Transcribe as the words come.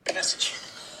message.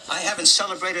 I haven't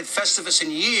celebrated Festivus in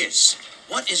years.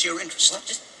 What is your interest? Well,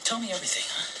 just tell me everything,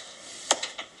 huh?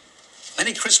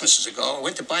 Many Christmases ago, I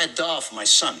went to buy a doll for my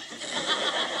son.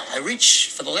 I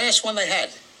reached for the last one they had,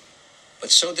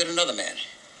 but so did another man.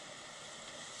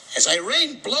 As I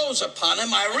rained blows upon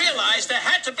him, I realized there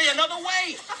had to be another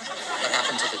way. What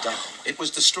happened to the doll? It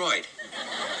was destroyed.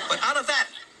 But out of that,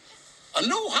 a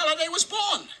new holiday was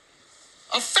born.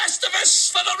 A Festivus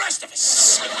for the rest of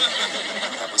us.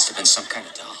 That must have been some kind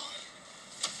of doll.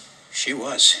 She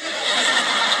was.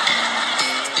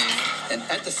 And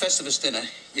at the Festivus dinner,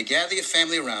 you gather your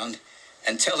family around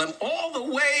and tell them all the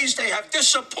ways they have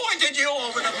disappointed you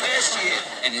over the past year.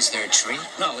 And is there a tree?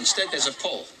 No, instead there's a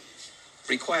pole.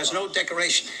 Requires no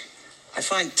decoration. I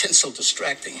find tinsel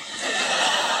distracting.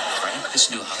 Frank,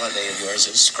 this new holiday of yours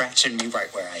is scratching me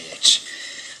right where I itch.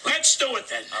 Let's do it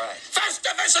then. All right.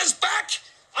 Festivus is back.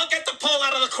 I'll get the pole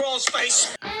out of the crawl's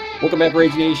face. Welcome back,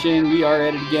 Rage Nation. We are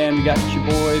at it again. We got your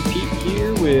boy Pete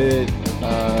here with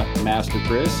Master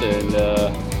Chris and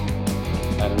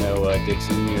I don't know,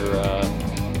 Dixon. You're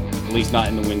at least not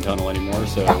in the wind tunnel anymore.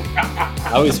 So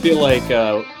I always feel like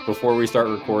before we start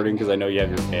recording, because I know you have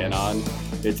your fan on,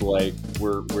 it's like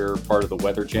we're part of the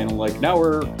Weather Channel. Like, now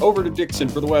we're over to Dixon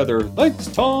for the weather. Thanks,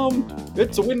 Tom.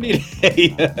 It's a windy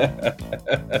day.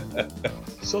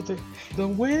 So the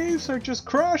waves are just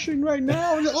crashing right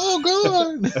now. Oh,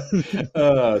 God.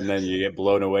 And then you get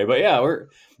blown away. But yeah,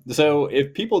 so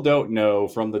if people don't know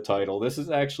from the title, this is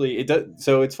actually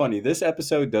so it's funny. This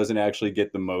episode doesn't actually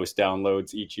get the most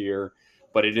downloads each year,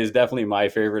 but it is definitely my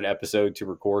favorite episode to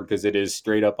record because it is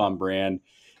straight up on brand.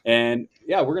 And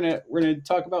yeah, we're gonna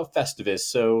talk about Festivus.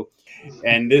 So,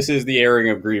 and this is the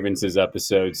airing of grievances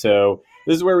episode. So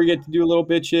this is where we get to do a little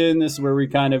bitching. This is where we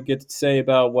kind of get to say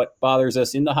about what bothers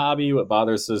us in the hobby, what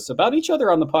bothers us about each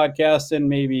other on the podcast, and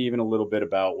maybe even a little bit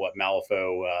about what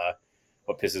Malifaux,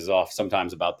 what pisses off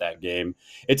sometimes about that game.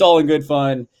 It's all in good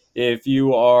fun. If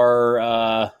you are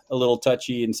a little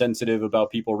touchy and sensitive about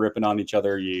people ripping on each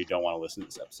other, you don't want to listen to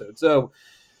this episode. So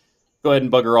go ahead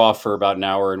and bugger off for about an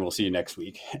hour, and we'll see you next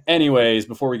week. Anyways,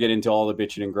 before we get into all the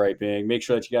bitching and griping, make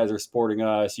sure that you guys are supporting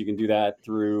us. You can do that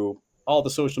through all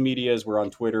the social medias. We're on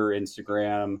Twitter,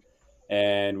 Instagram,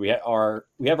 and we have our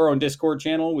own Discord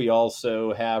channel. We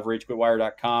also have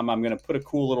RageQuitWire.com. I'm going to put a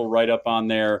cool little write-up on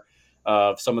there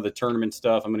of some of the tournament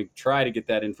stuff. I'm going to try to get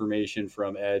that information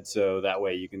from Ed, so that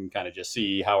way you can kind of just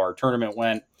see how our tournament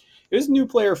went. It was new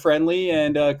player friendly,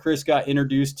 and Chris got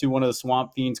introduced to one of the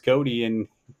Swamp Fiends, Cody, and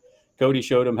Cody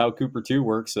showed him how Cooper 2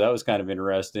 works, so that was kind of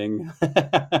interesting.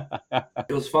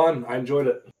 It was fun. I enjoyed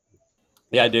it.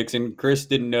 Yeah, Dixon. Chris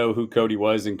didn't know who Cody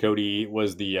was, and Cody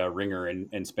was the ringer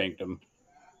and spanked him.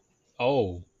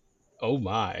 Oh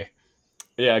my.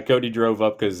 Yeah, Cody drove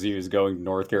up because he was going to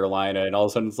North Carolina, and all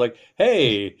of a sudden it's like,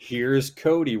 hey, here's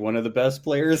Cody, one of the best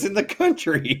players in the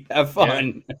country. Have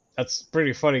fun. Yeah, that's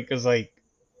pretty funny because, like,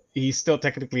 he still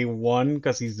technically won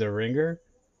because he's the ringer.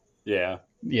 Yeah.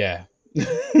 Yeah.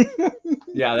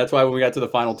 Yeah, that's why when we got to the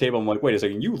final table, I'm like, wait a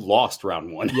second, you lost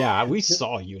round one. Yeah, we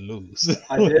saw you lose.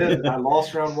 I did. I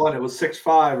lost round one. It was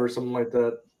 6-5 or something like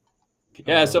that.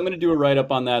 Yeah, so I'm going to do a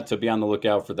write-up on that, so be on the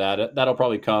lookout for that. That'll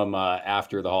probably come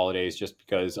after the holidays, just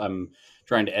because I'm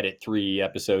trying to edit 3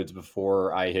 episodes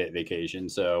before I hit vacation.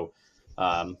 So,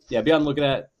 yeah, be on the lookout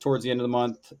at that towards the end of the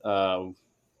month. Got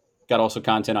also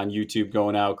content on YouTube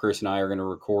going out. Chris and I are going to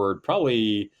record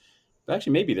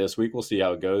actually maybe this week. We'll see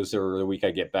how it goes, or the week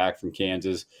I get back from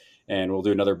Kansas. And we'll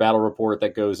do another battle report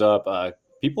that goes up.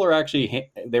 People are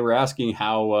they were asking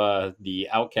how the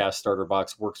Outcast starter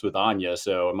box works with Anya,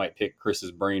 so I might pick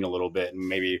Chris's brain a little bit, and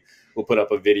maybe we'll put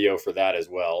up a video for that as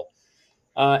well.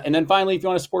 And then finally, if you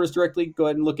want to support us directly, go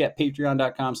ahead and look at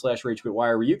patreon.com/RageQuitWire,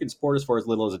 where you can support us for as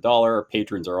little as $1. Our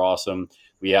patrons are awesome.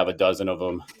 We have a dozen of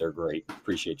them. They're great.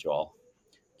 Appreciate you all.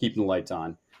 Keeping the lights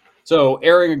on. So,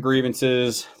 airing of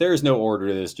grievances. There's no order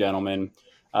to this, gentlemen.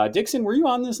 Dixon, were you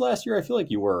on this last year? I feel like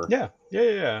you were. Yeah.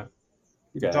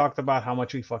 Okay. We talked about how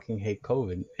much we fucking hate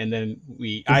COVID, and then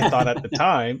I thought at the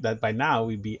time that by now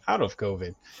we'd be out of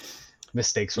COVID.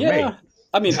 Mistakes were made.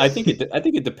 I mean, I think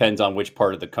it depends on which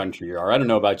part of the country you are. I don't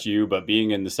know about you, but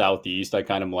being in the Southeast, I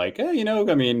kind of like, I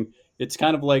mean, it's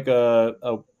kind of like a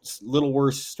little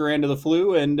worse strand of the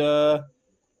flu, and I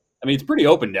mean, it's pretty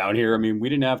open down here. I mean, we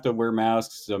didn't have to wear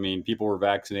masks. I mean, people were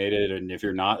vaccinated, and if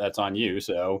you're not, that's on you.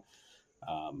 So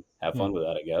have fun with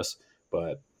that, I guess.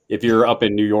 But if you're up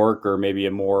in New York or maybe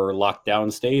a more locked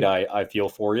down state, I feel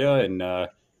for you. And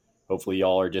hopefully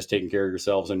y'all are just taking care of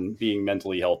yourselves and being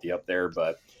mentally healthy up there.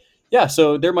 But Yeah,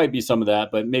 so there might be some of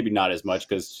that, but maybe not as much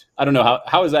because I don't know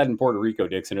how is that in Puerto Rico,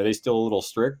 Dixon? Are they still a little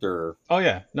strict or Oh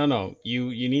yeah, no. You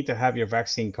need to have your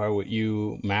vaccine card with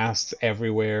you, masked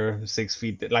everywhere, 6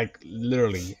 feet, like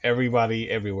literally everybody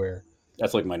everywhere.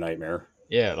 that's like my nightmare?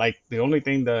 Yeah, like the only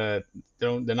thing that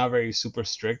they're not very super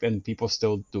strict and people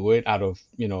still do it out of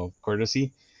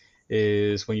courtesy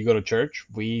is when you go to church.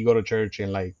 We go to church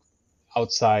in like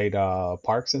outside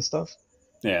parks and stuff,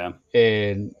 Yeah.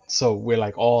 and so we're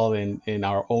like all in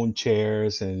our own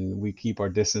chairs and we keep our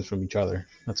distance from each other.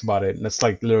 That's about it. That's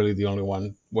like literally the only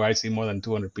one where I see more than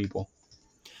 200 people.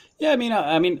 Yeah,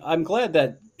 I mean, I'm glad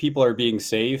that people are being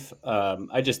safe.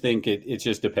 I just think it's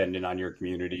just dependent on your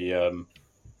community.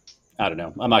 I don't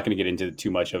know. I'm not going to get into too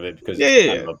much of it because Yeah, it's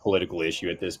yeah, kind yeah. of a political issue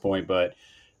at this point. But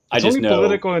I It's just only know,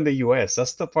 political in the US.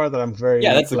 That's the part that I'm yeah, very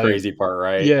that's the like, crazy part,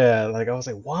 right? yeah, like I was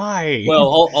like, why? Well,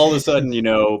 all of a sudden,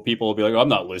 people will be like, oh, "I'm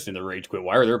not listening to Rage Quit.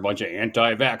 Why are there a bunch of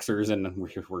anti-vaxxers?" And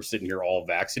we're sitting here all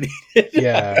vaccinated,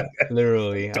 Yeah,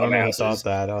 literally. I don't know who thought dumbasses.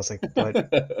 that. I was like,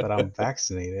 but I'm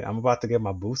vaccinated. I'm about to get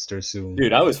my booster soon.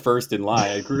 Dude, I was first in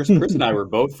line. Chris and I were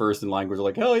both first in line. We were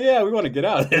like, "Hell yeah, we want to get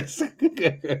out of this."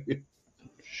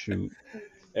 Shoot.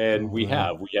 And Oh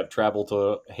man. we have traveled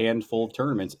to a handful of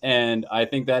tournaments, and I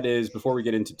think that is before we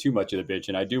get into too much of the bitch.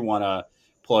 And I do want to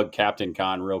plug Captain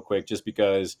Con real quick, just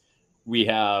because we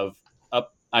have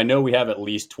up. I know we have at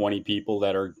least 20 people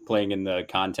that are playing in the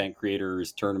content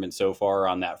creators tournament so far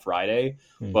on that Friday.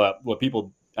 Hmm. But what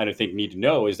people I don't think need to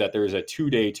know is that there's a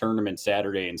 2-day tournament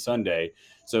Saturday and Sunday,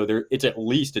 so it's at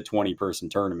least a 20-person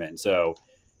tournament. So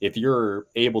if you're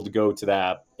able to go to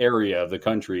that area of the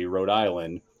country, Rhode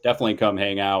Island, definitely come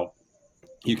hang out.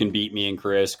 You can beat me and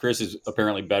Chris. Chris is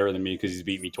apparently better than me because he's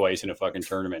beat me twice in a fucking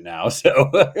tournament now.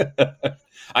 So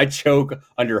I choke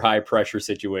under high pressure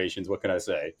situations. What can I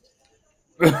say?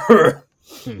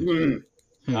 Hmm. Mm,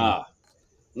 Hmm. ah,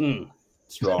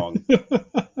 strong.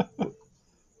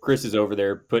 Chris is over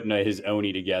there putting his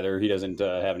Oni together. He doesn't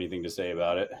have anything to say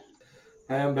about it.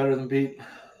 I am better than Pete.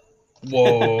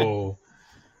 Whoa.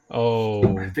 Oh.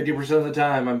 50% of the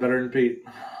time, I'm better than Pete.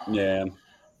 Yeah.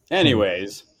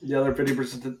 Anyways. The other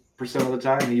 50% of the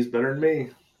time, he's better than me.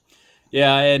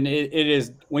 Yeah, and it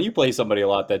is when you play somebody a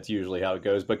lot, that's usually how it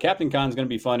goes. But Captain Con's going to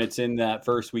be fun. It's in that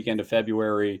first weekend of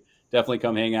February. Definitely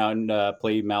come hang out and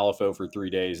play Malifaux for 3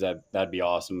 days. That'd be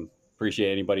awesome.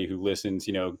 Appreciate anybody who listens.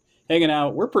 Hanging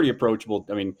out. We're pretty approachable.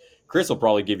 I mean, Chris will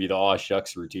probably give you the aw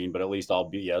shucks routine, but at least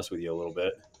I'll BS with you a little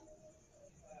bit.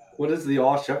 What is the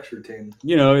aw shucks routine?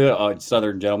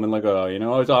 Southern gentleman, like,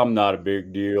 I'm not a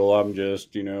big deal. I'm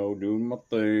just, doing my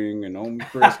thing, and I'm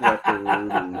Chris Leopard.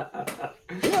 Yeah,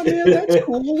 man, that's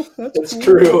cool. That's cool.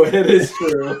 true. It is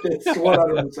true. It's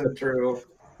 100% true.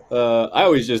 I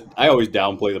always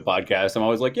downplay the podcast. I'm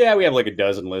always like, yeah, we have like a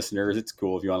dozen listeners. It's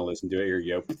cool if you want to listen to it. Here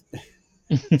you go.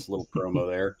 Just a little promo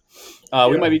there.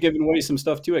 We might be giving away some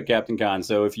stuff too at Captain Con.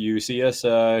 So if you see us,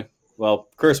 well,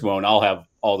 Chris won't. I'll have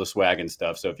all the swag and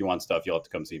stuff. So if you want stuff, you'll have to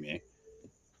come see me.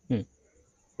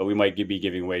 But we might be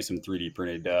giving away some 3D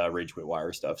printed Rage Quit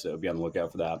wire stuff. So be on the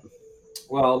lookout for that.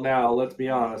 Well, now let's be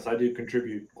honest. I do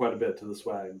contribute quite a bit to the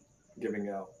swag giving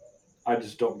out. I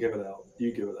just don't give it out.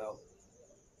 You give it out.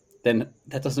 Then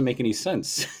that doesn't make any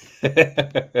sense.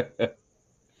 Then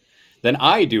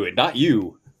I do it, not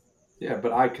you. Yeah,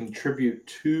 but I contribute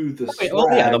to the swag. Oh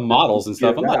yeah, the models and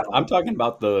stuff. give out. I'm talking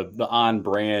about the on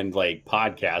brand like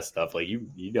podcast stuff. Like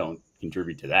you don't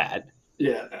contribute to that.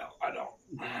 Yeah, no, I don't.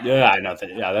 Yeah,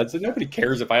 nothing. Yeah, that's nobody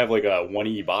cares if I have like a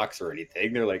 1E box or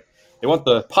anything. They're like they want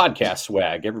the podcast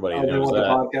swag. Everybody Oh, you knows want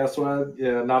that. the podcast swag?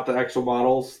 Yeah, not the actual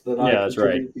models that I Yeah, that's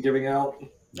right. contribute to giving out.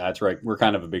 That's right. We're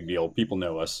kind of a big deal. People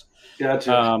know us.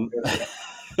 Gotcha.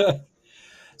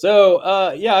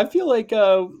 So yeah, I feel like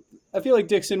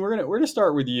Dixon, we're gonna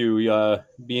start with you,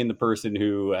 being the person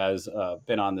who has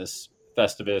been on this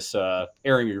Festivus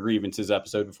airing your grievances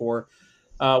episode before.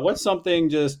 What's something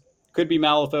just could be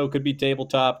Malifaux, could be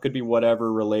tabletop, could be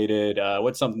whatever related.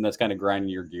 What's something that's kind of grinding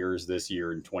your gears this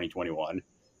year in 2021?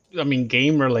 I mean,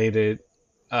 game related.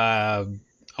 I'm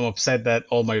upset that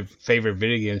all my favorite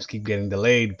video games keep getting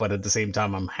delayed, but at the same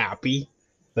time, I'm happy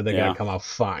that they're gonna come out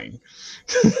fine.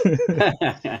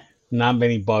 Not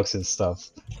many bugs and stuff.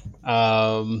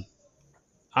 I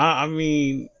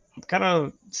mean, I'm kind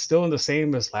of still in the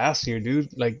same as last year,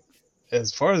 dude. Like,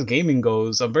 as far as gaming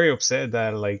goes, I'm very upset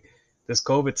that like this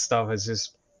COVID stuff has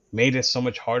just made it so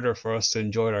much harder for us to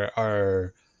enjoy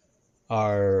our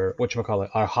whatchamacallit,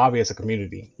 our hobby as a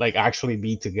community, like actually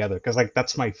be together. Because like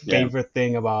that's my favorite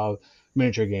thing about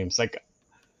miniature games. Like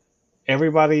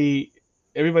everybody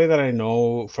that I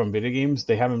know from video games,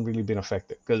 they haven't really been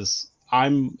affected because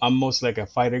I'm most like a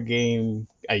fighter game.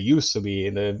 I used to be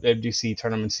in the FGC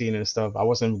tournament scene and stuff. I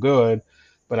wasn't good,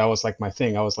 but I was like my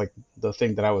thing. I was like the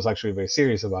thing that I was actually very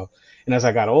serious about. And as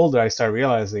I got older, I started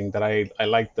realizing that I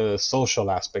like the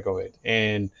social aspect of it.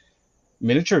 And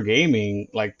miniature gaming,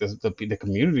 like the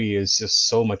community is just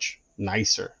so much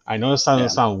nicer. I know it Yeah.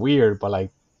 sound weird, but like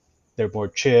they're more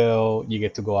chill. You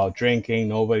get to go out drinking.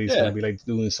 Nobody's Yeah. gonna be like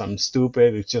doing something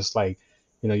stupid. It's just like,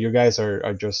 you guys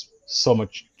are just so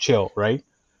much chill, right?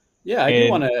 Yeah, I do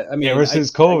want And to. I mean, ever I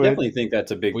since COVID, definitely think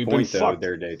that's a big we've been point, though, fucked.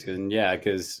 there, Dayton. Yeah,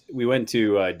 because we went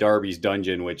to Darby's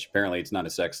dungeon, which apparently it's not a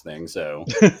sex thing. So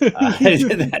that's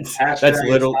Hashtag it's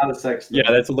little. not a sex thing.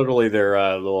 Yeah, that's literally their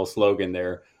little slogan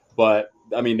there. But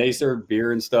I mean, they served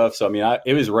beer and stuff. So I mean,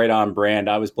 it was right on brand.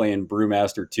 I was playing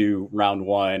Brewmaster 2 round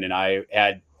one, and I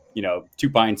had 2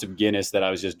 pints of Guinness that I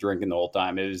was just drinking the whole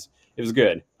time. It was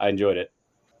good. I enjoyed it.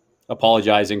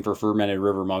 Apologizing for fermented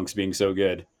river monks being so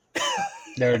good.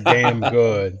 They're damn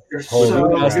good. You're Holy so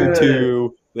Brewmaster crap. good.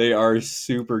 2, they are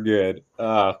super good.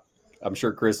 I'm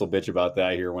sure Chris will bitch about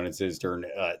that here when it's his turn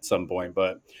at some point.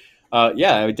 But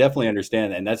yeah, I would definitely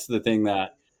understand that. And that's the thing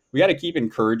that we got to keep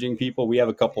encouraging people. We have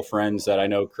a couple friends that I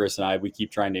know, Chris and I, we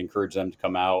keep trying to encourage them to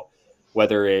come out.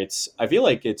 Whether it's, I feel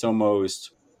like it's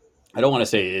almost, I don't want to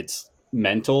say it's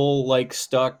mental like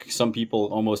stuck. Some people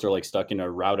almost are like stuck in a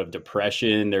route of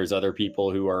depression. There's other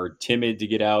people who are timid to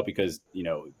get out because,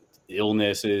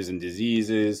 illnesses and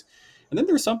diseases. And then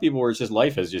there's some people where it's just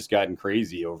life has just gotten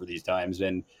crazy over these times.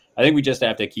 And I think we just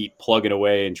have to keep plugging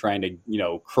away and trying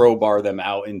to, crowbar them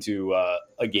out into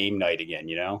a game night again.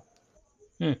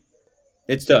 Hmm.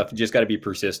 It's tough. You just got to be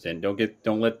persistent.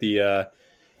 Don't let the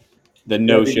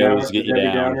no Debbie shows Downer- get you Debbie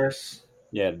down. Downers.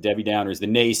 Yeah, the Debbie Downers, the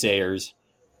naysayers.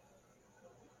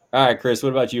 All right, Chris,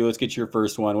 what about you? Let's get your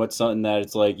first one. What's something that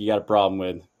it's like you got a problem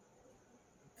with?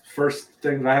 First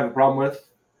thing that I have a problem with,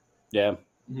 Yeah.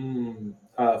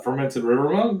 fermented river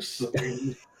monks.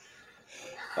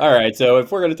 All right, so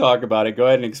if we're going to talk about it, go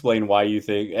ahead and explain why you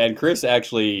think. And Chris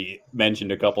actually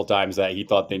mentioned a couple times that he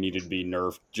thought they needed to be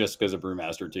nerfed just because of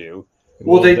Brewmaster 2.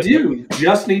 Well, they do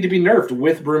just need to be nerfed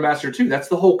with Brewmaster 2. That's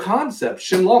the whole concept.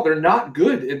 Shenlong, they're not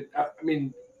good. I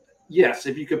mean, yes,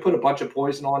 if you could put a bunch of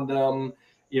poison on them,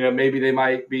 maybe they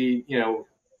might be,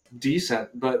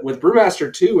 decent. But with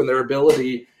Brewmaster 2 and their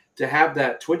ability to have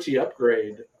that twitchy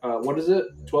upgrade, what is it?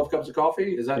 12 cups of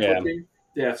coffee? Is that Yeah. twitchy?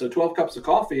 Yeah, so 12 cups of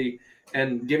coffee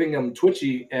and giving them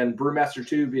twitchy and Brewmaster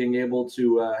 2 being able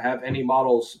to have any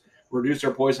models reduce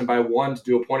their poison by 1 to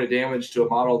do a point of damage to a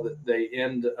model that they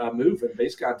end move and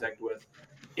base contact with,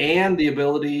 and the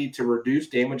ability to reduce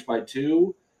damage by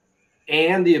 2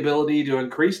 and the ability to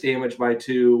increase damage by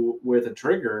 2 with a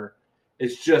trigger.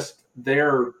 It's just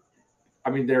they're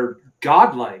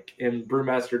godlike in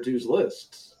Brewmaster 2's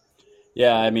lists.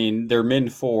 Yeah, I mean they're min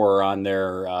 4 on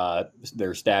their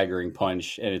staggering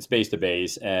punch, and it's base to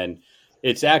base, and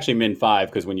it's actually min 5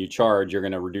 because when you charge, you're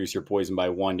going to reduce your poison by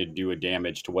 1 to do a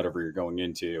damage to whatever you're going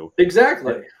into.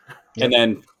 Exactly. And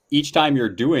then each time you're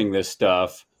doing this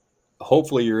stuff,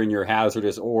 hopefully you're in your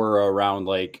hazardous aura around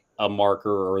like a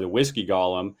marker or the whiskey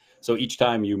golem. So each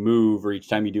time you move or each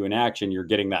time you do an action, you're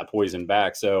getting that poison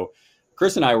back. So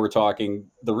Chris and I were talking.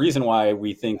 The reason why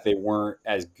we think they weren't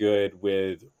as good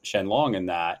with Shenlong in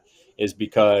that is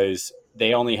because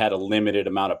they only had a limited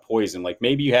amount of poison. Like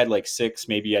maybe you had like 6,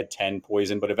 maybe you had 10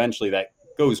 poison, but eventually that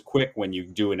goes quick when you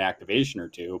do an activation or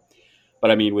two.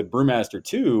 But I mean, with Brewmaster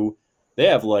 2, they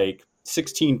have like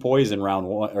 16 poison round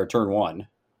 1 or turn 1.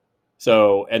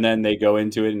 So, and then they go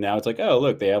into it and now it's like, oh,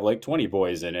 look, they have like 20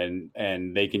 poison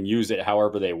and they can use it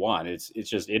however they want. It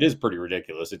is pretty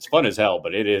ridiculous. It's fun as hell,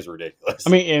 but it is ridiculous. I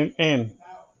mean, and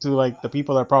to like the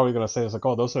people that are probably gonna say it's like,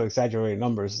 oh, those are exaggerated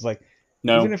numbers. It's like,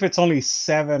 even No, if it's only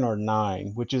 7 or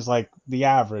 9, which is like the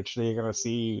average that you're gonna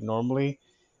see normally,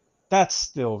 that's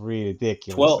still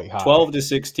ridiculously high. 12 to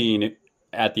 16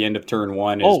 at the end of turn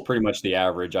 1 is Oh, pretty much the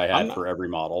average I I'm had not. for every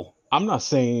model. I'm not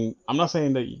saying. I'm not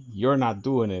saying that you're not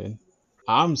doing it.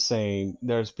 I'm saying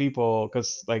there's people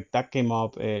because like that came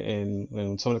up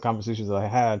in some of the conversations that I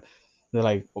had. They're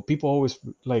like, well, people always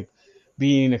like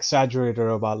being exaggerated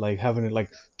about like having it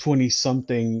like 20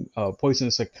 something poison.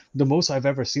 It's like the most I've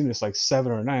ever seen is like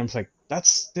 7 or 9. I'm just like, that's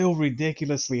still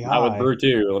ridiculously Not with high. Brew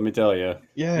 2, let me tell you.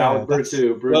 Yeah, Now with Brew that's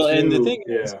 2. Brew Well, 2, and the thing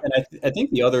is, yeah. and I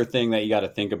think the other thing that you got to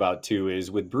think about too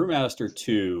is with Brewmaster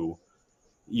 2,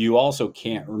 you also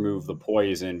can't remove the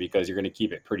poison because you're going to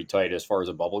keep it pretty tight as far as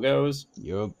a bubble goes.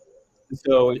 yup.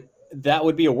 So that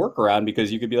would be a workaround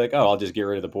because you could be like, oh, I'll just get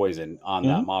rid of the poison on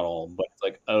that model. But it's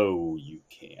like, oh, you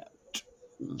can't.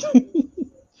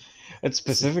 It's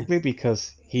specifically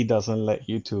because he doesn't let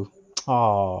you to.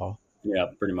 Oh, Yeah,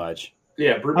 pretty much.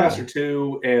 Yeah, Brewmaster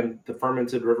 2 and the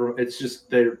Fermented River, it's just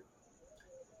they're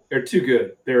too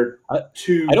good. They're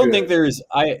too I don't good. think there's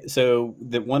so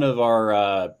that one of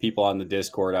our people on the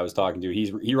Discord I was talking to,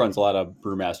 he runs a lot of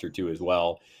Brewmaster 2 as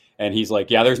well. And he's like,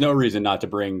 yeah, there's no reason not to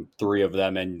bring 3 of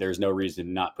them, and there's no reason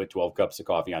to not put 12 cups of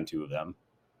coffee on 2 of them.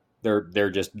 They're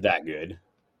just that good.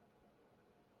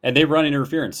 And they run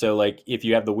interference. So like if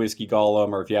you have the Whiskey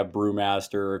Golem, or if you have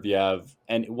Brewmaster, or if you have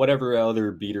and whatever other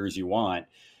beaters you want,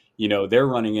 they're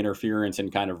running interference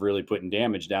and kind of really putting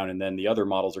damage down, and then the other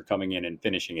models are coming in and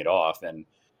finishing it off. And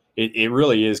it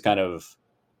really is kind of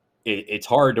it's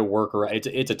hard to work around.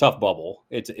 It's a tough bubble.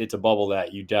 It's a bubble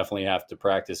that you definitely have to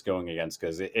practice going against,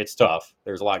 because it's tough.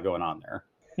 There's a lot going on there.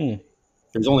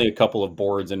 There's only a couple of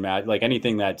boards and like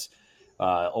anything that's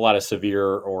a lot of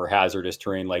severe or hazardous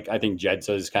terrain. Like I think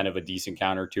Jedsa is kind of a decent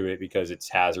counter to it because it's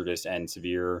hazardous and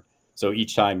severe. So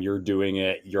each time you're doing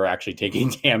it, you're actually taking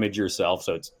damage yourself.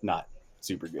 So it's not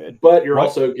super good. But you're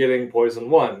also getting poison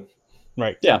 1.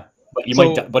 Right. Yeah. But you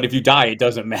might. But if you die, it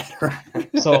doesn't matter.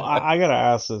 So I gotta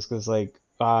ask this, because like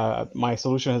my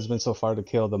solution has been so far to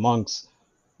kill the monks.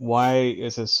 Why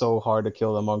is it so hard to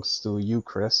kill the monks to you,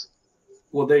 Chris?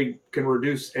 Well, they can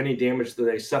reduce any damage that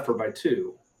they suffer by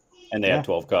 2. And they have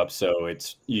 12 cups, so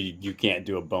it's you can't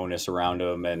do a bonus around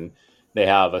them, and they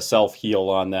have a self heal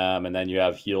on them, and then you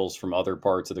have heals from other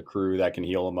parts of the crew that can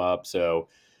heal them up. So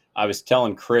I was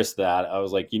telling Chris that I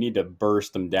was like, you need to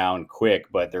burst them down quick,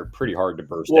 but they're pretty hard to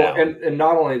burst down. And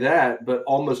not only that, but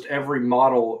almost every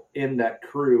model in that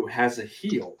crew has a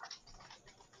heal,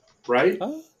 right?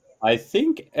 I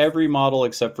think every model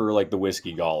except for like the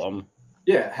Whiskey Golem,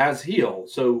 has heal.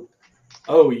 So,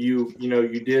 you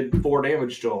did 4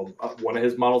 damage to him. One of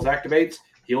his models activates,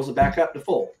 heals it back up to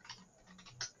full.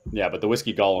 Yeah, but the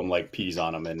Whiskey Golem like pees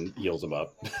on him and heals him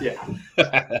up. Yeah.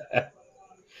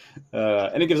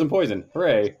 And it gives him poison.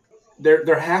 Hooray.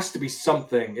 There has to be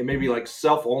something. It may be like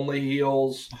self-only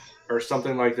heals or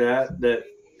something like that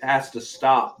has to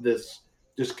stop this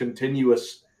just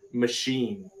continuous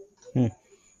machine.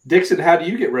 Dixon, how do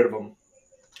you get rid of them?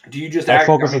 Do you just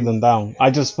focus them down? I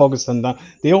just focus them down.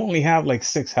 They only have like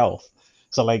 6 health.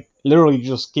 So like literally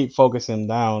just keep focusing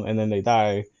down, and then they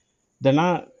die. They're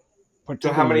not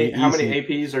So how many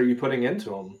APs are you putting into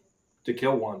them to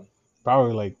kill one?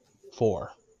 Probably like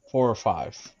 4 or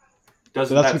 5.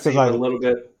 Doesn't that seem a little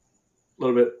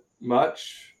bit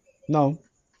much? No,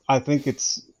 I think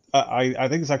it's I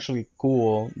think it's actually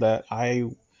cool that I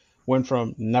went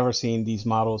from never seeing these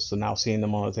models to now seeing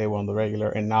them on the table on the regular,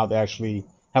 and now they actually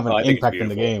have an impact in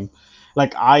the game.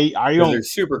 Like I don't. They're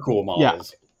super cool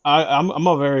models. Yeah,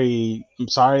 I'm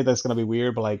sorry that's gonna be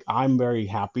weird, but like I'm very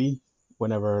happy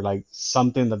whenever like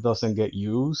something that doesn't get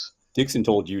used. Dixon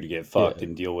told you to get fucked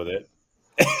and deal with it.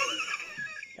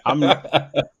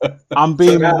 I'm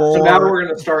being more. So now we're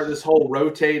going to start this whole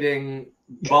rotating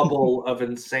bubble of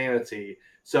insanity.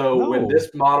 So when this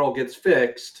model gets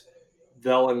fixed,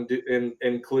 they'll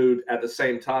include at the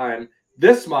same time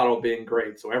this model being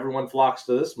great. So everyone flocks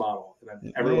to this model, and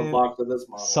then everyone flocks to this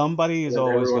model. Somebody's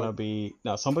always going to be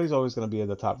at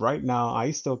the top. Right now,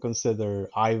 I still consider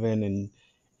Ivan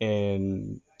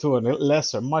and to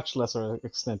a much lesser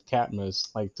extent,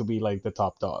 Katniss, like to be like the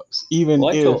top dogs. Even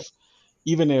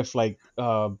if like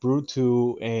Brute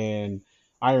 2 and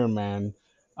Iron Man,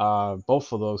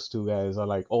 both of those 2 guys are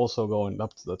like also going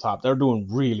up to the top. They're doing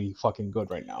really fucking good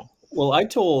right now. Well, I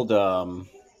told a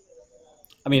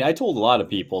lot of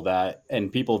people that,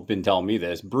 and people have been telling me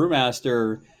this,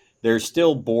 Brewmaster, there's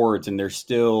still boards and there's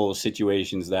still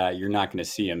situations that you're not going to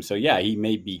see him. So yeah, he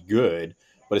may be good,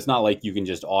 but it's not like you can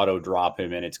just auto drop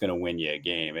him and it's going to win you a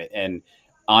game. And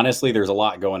honestly, there's a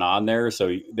lot going on there.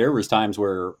 So there was times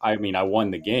where, I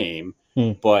won the game,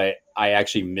 but I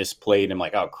actually misplayed. I'm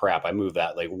like, oh crap, I moved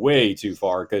that like way too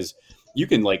far, because you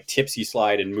can like tipsy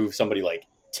slide and move somebody like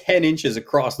 10 inches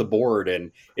across the board, and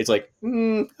it's like,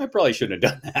 I probably shouldn't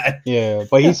have done that. Yeah,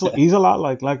 but he's a lot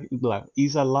like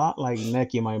he's a lot like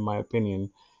Neki, in my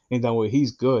opinion. In that way,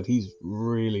 he's good. He's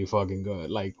really fucking good.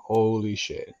 Like, holy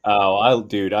shit. Oh, I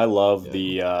love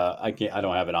the I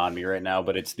don't have it on me right now,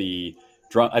 but it's the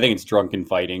I think it's drunken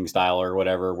fighting style or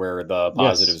whatever, where the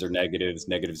positives are negatives,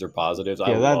 negatives are positives.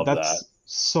 I love that. That's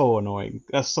so annoying.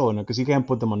 That's so annoying because you can't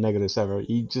put them on negatives ever.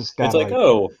 You just got. It's like,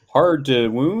 hard to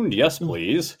wound, yes,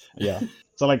 please. Yeah.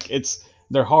 So like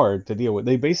they're hard to deal with.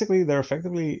 They're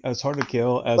effectively as hard to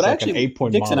kill as an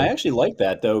 8-point Dixon, model. I actually like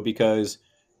that though, because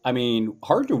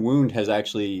hard to wound has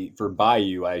actually, for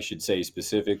Bayou, I should say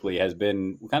specifically, has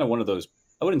been kind of one of those,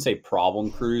 I wouldn't say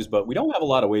problem crews, but we don't have a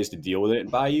lot of ways to deal with it in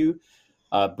Bayou.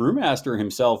 Brewmaster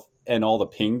himself and all the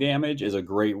ping damage is a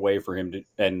great way for him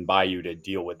and Bayou to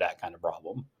deal with that kind of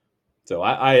problem. So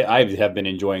I have been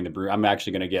enjoying the brew. I'm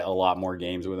actually going to get a lot more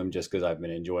games with him just because I've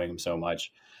been enjoying him so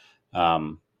much.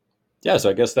 Um, yeah, so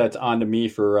I guess that's on to me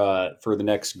for the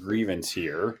next grievance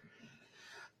here.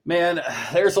 Man,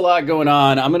 there's a lot going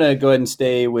on. I'm gonna go ahead and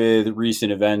stay with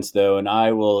recent events though, and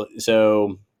I will.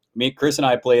 So me, Chris, and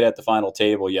I played at the final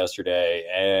table yesterday,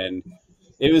 and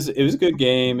it was a good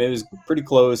game. It was pretty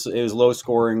close. It was low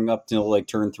scoring up till like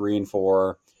turn 3 and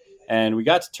 4, and we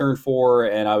got to turn 4,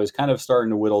 and I was kind of starting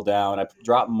to whittle down. I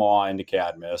dropped Maw into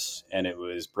Cadmus, and it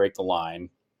was break the line.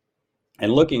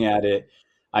 And looking at it,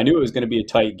 I knew it was going to be a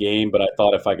tight game, but I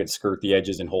thought if I could skirt the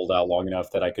edges and hold out long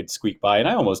enough that I could squeak by, and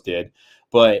I almost did.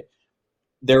 But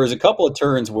there was a couple of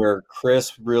turns where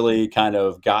Chris really kind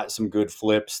of got some good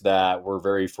flips that were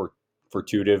very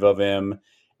fortuitive of him.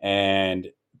 And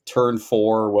turn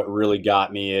 4, what really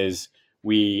got me is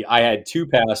I had 2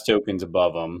 pass tokens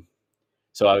above him,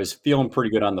 so I was feeling pretty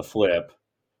good on the flip.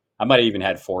 I might have even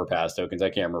had 4 pass tokens. I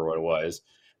can't remember what it was,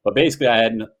 but basically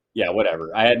yeah,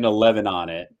 whatever. I had an 11 on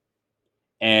it,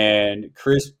 and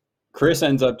Chris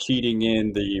ends up cheating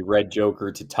in the red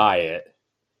joker to tie it,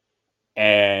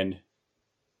 and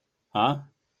huh?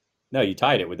 No, you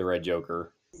tied it with the red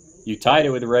joker. You tied it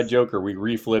with the red joker. We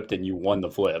reflipped and you won the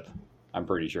flip. I'm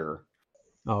pretty sure.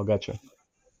 Oh, gotcha.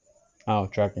 Oh,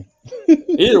 tracking.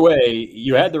 Either way,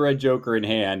 you had the red joker in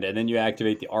hand, and then you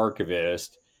activate the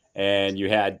archivist, and you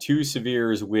had 2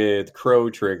 severes with crow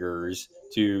triggers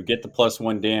to get the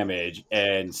 +1 damage,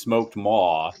 and smoked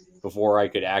Maw before I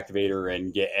could activate her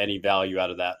and get any value out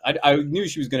of that. I knew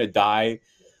she was going to die,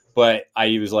 but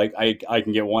I was like, I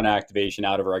can get 1 activation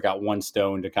out of her. I got 1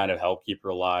 stone to kind of help keep her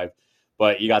alive.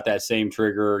 But you got that same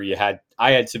trigger.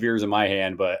 I had severes in my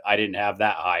hand, but I didn't have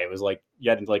that high. It was like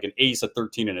you had like an ace, a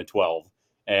 13, and a 12,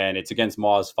 and it's against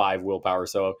Maw's 5 willpower.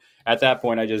 So at that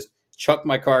point, I just chucked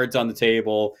my cards on the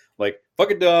table, like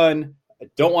fuck it, done. I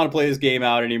don't want to play this game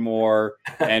out anymore.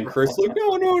 And Chris like,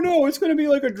 no, it's going to be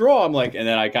like a draw. I'm like, and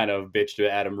then I kind of bitched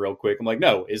at him real quick. I'm like,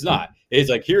 no, it's not. It's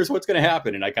like, here's what's going to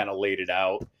happen, and I kind of laid it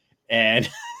out. And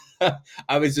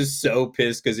I was just so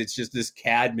pissed because it's just this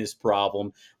Cadmus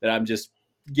problem that I'm just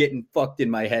getting fucked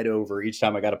in my head over each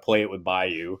time I got to play it with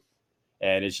Bayou.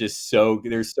 And it's just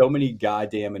there's so many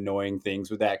goddamn annoying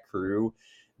things with that crew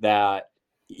that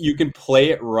you can play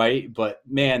it right. But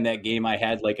man, that game I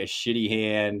had like a shitty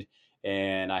hand,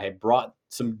 and I had brought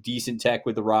some decent tech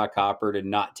with the rock hopper to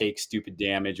not take stupid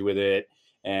damage with it.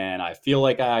 And I feel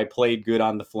like I played good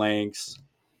on the flanks,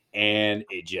 and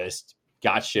it just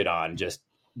got shit on just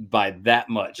by that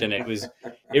much. And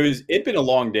it'd been a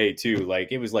long day too.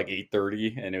 Like it was like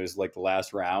 8:30, and it was like the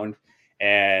last round,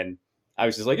 and I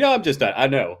was just like, I'm just done. I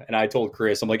know. And I told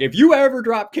Chris, I'm like, if you ever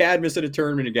drop Cadmus in a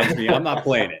tournament against me, I'm not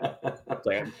playing it. It's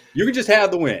like, you can just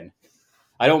have the win.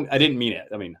 I didn't mean it.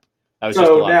 I mean, I was just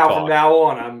a lot of talk. From now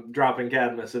on, I'm dropping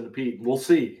Cadmus into Pete. We'll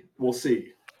see.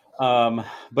 But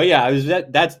yeah,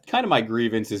 that's kind of my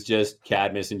grievance is just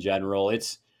Cadmus in general.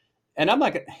 It's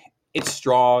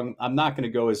strong. I'm not going to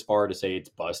go as far to say it's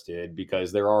busted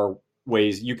because there are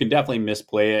ways you can definitely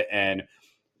misplay it. And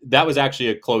that was actually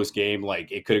a close game.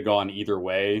 Like it could have gone either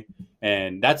way.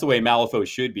 And that's the way Malifaux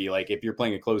should be. Like if you're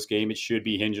playing a close game, it should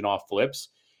be hinging off flips.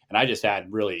 And I just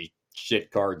had really shit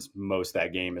cards most of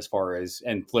that game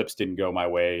and flips didn't go my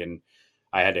way. And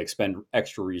I had to expend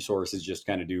extra resources just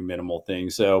kind of do minimal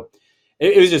things. So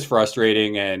it was just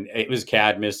frustrating, and it was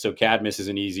Cadmus. So Cadmus is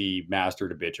an easy master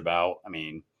to bitch about. I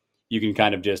mean, you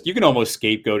can almost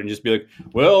scapegoat and just be like,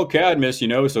 well, Cadmus,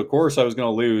 so of course I was going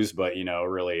to lose, but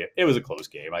really it was a close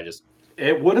game.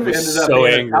 It would have ended up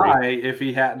being a tie if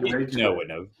he hadn't raged. No, it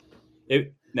wouldn't have.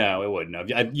 It wouldn't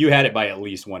have. You had it by at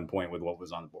least 1 point with what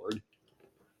was on the board.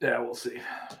 Yeah, we'll see.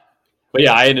 But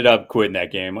yeah, I ended up quitting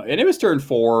that game, and it was turn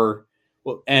 4.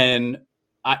 Well, and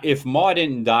if Maw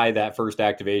didn't die that first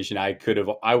activation, I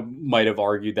might have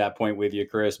argued that point with you,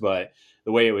 Chris. But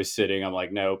the way it was sitting, I'm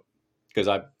like, nope, because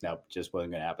just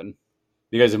wasn't going to happen.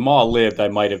 Because if Maw lived, I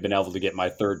might have been able to get my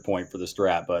 3rd point for the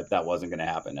strat, but that wasn't going to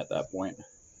happen at that point.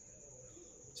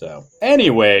 So,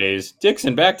 anyways,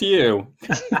 Dixon, back to you.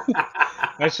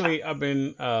 Actually, I've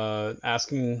been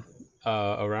asking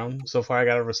around. So far, I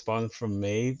got a response from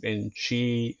Maeve, and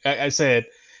I said,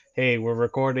 hey, we're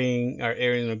recording our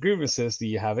airing of grievances. Do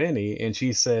you have any? And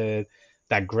she said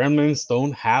that Gremlins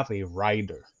don't have a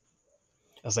rider.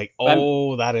 I was like,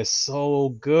 that is so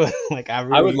good. Like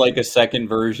I would like a second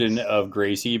version of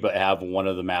Gracie, but have one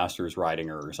of the masters riding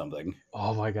her or something.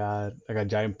 Oh my god, like a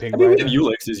giant pig rider.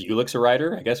 Is Ulix a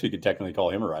rider? I guess we could technically call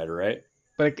him a rider, right?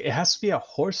 But it has to be a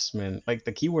horseman. Like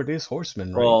the keyword is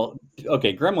horseman, right? Well,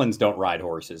 okay, gremlins don't ride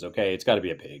horses. Okay, it's got to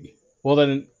be a pig. Well,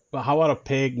 then how about a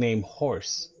pig named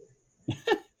Horse?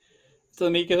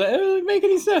 doesn't make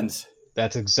any sense.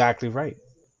 That's exactly right.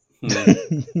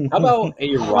 How about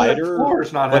a rider,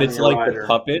 Floor's not but having it's a like rider. the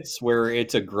puppets where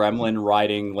it's a gremlin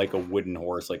riding like a wooden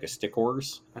horse, like a stick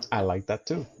horse? I like that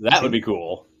too. That would be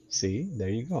cool. See, there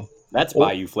you go. That's Or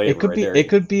Bayou flavor it could right be there. it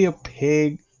could be a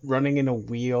pig running in a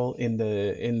wheel in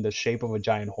the shape of a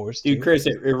giant horse. Dude, Too. Chris,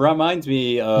 it reminds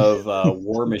me of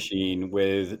War Machine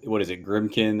with, what is it,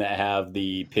 Grimkin, that have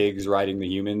the pigs riding the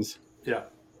humans. Yeah,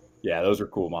 Yeah, those are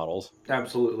cool models.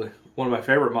 absolutely. One of my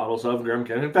favorite models of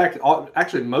Gremkin. In fact,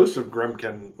 actually, most of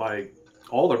Gremkin, like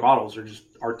all their models, are just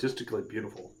artistically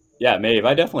beautiful. Yeah, Maeve,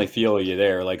 I definitely feel you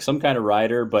there. Like some kind of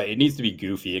rider, but it needs to be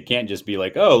goofy. It can't just be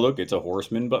like, oh, look, it's a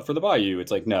horseman, but for the Bayou.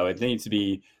 It's like, no, it needs to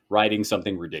be riding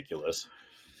something ridiculous.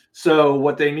 So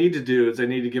what they need to do is they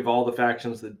need to give all the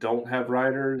factions that don't have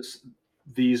riders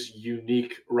these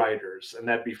unique riders, and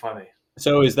that'd be funny.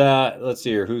 So is that, let's see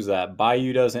here, who's that?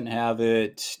 Bayou doesn't have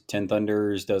it. Ten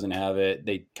Thunders doesn't have it.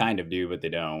 They kind of do, but they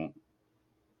don't.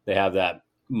 They have that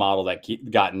model that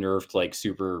got nerfed like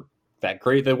super, that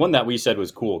crazy. The one that we said was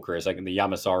cool, Chris, like the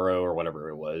Yamasaro or whatever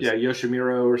it was. Yeah,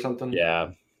 Yoshimiro or something.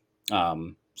 Yeah.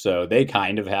 So they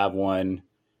kind of have one.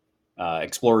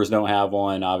 Explorers don't have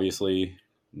one, obviously.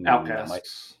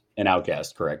 Outcasts. An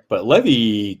Outcast, correct. But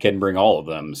Levy can bring all of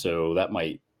them, so that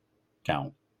might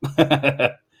count.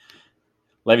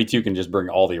 Levy 2 can just bring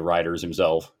all the riders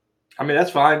himself. I mean,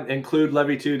 that's fine. Include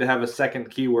Levy 2 to have a second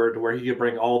keyword where he could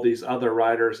bring all these other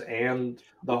riders and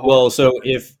the whole. Well, so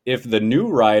if the new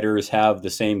riders have the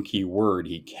same keyword,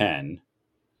 he can.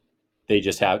 They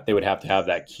would have to have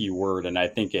that keyword, and I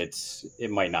think it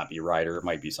might not be rider, it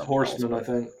might be something Horseman, else.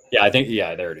 I think.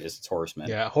 Yeah, there it is. It's horseman.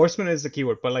 Yeah, horseman is the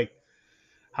keyword, but like,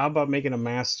 how about making a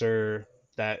master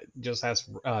that just has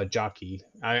jockey?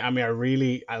 I mean,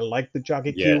 I like the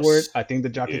jockey Yes. keyword. I think the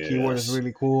jockey keyword is Yes.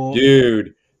 really cool.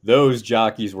 Dude, those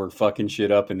jockeys were fucking shit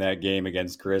up in that game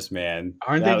against Chris, man.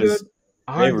 Aren't That they was- good?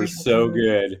 They Aren't were so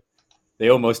good. They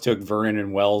almost took Vernon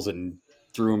and Wells and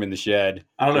threw him in the shed.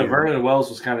 I don't know. Dude. Vernon Wells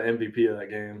was kind of MVP of that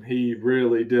game. He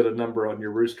really did a number on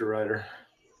your Rooster Rider.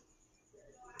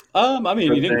 I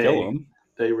mean, he didn't kill him.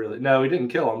 No, he didn't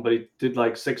kill him, but he did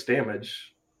like 6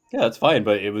 damage. Yeah, that's fine,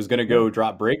 but it was going to go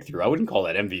drop breakthrough. I wouldn't call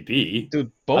that MVP. Dude,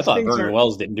 I both thought things Vernon are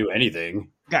Wells didn't do anything.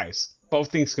 guys.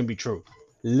 Both things can be true.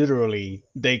 Literally,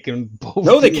 they can both.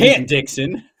 No, they things- can't,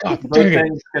 Dixon. God Both dang it.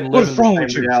 things can What live is in wrong the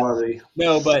with same you? reality.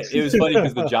 No, but it was funny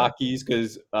because the jockeys,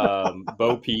 because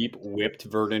Bo Peep whipped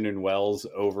Vernon and Wells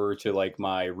over to like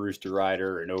my Rooster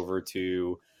Rider and over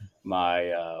to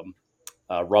my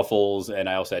Ruffles, and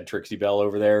I also had Trixie Belle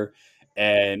over there.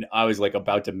 And I was like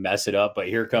about to mess it up, but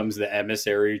here comes the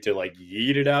emissary to like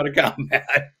yeet it out of combat.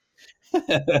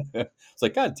 It's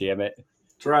like, God damn it.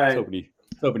 That's right. I was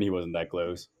hoping he wasn't that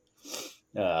close.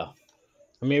 I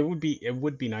mean, it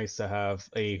would be nice to have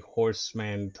a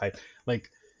horseman type. Like,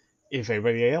 if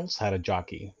everybody else had a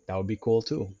jockey, that would be cool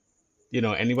too. You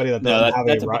know, anybody that doesn't have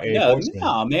a horseman.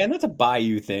 No, man, that's a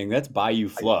Bayou thing. That's Bayou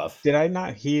fluff. Did I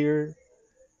not hear?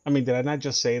 I mean, did I not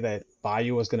just say that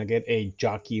Bayou was gonna get a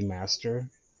jockey master?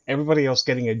 Everybody else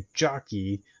getting a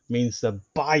jockey means the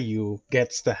Bayou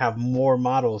gets to have more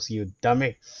models. You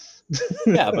dummy.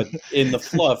 Yeah, but in the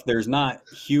fluff, there's not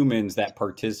humans that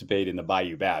participate in the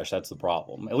Bayou Bash. That's the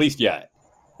problem. At least yet.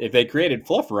 If they created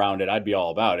fluff around it, I'd be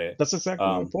all about it. That's exactly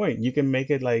my point. You can make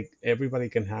it like everybody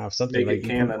can have something Make like it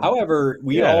canon. However,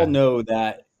 we Yeah. all know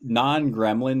that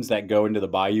non-gremlins that go into the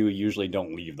Bayou usually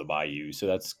don't leave the Bayou, so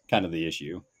that's kind of the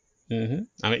issue.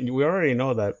 I mean, we already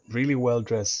know that really well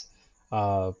dressed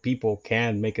people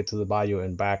can make it to the Bayou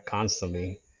and back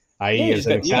constantly. I.e., Yeah, you as just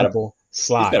an got- you gotta- example, You just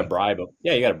Sly. gotta bribe them.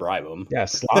 Yeah, you gotta bribe them. Yeah,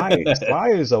 Sly. Sly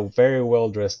is a very well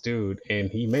dressed dude, and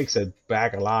he makes it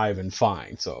back alive and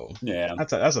fine. So Yeah.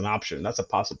 that's an option. That's a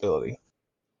possibility.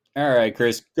 All right,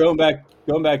 Chris. Going back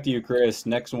to you, Chris.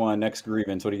 Next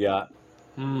grievance. What do you got?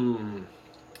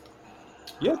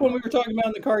 You had one we were talking about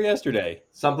in the car yesterday.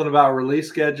 Something about release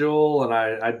schedule, and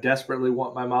I desperately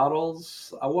want my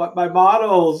models. I want my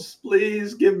models.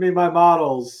 Please give me my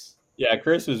models. Yeah,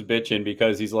 Chris was bitching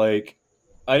because he's like,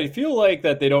 I feel like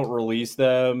that they don't release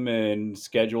them and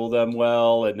schedule them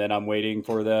well, and then I'm waiting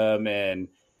for them. And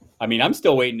I mean, I'm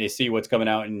still waiting to see what's coming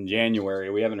out in January.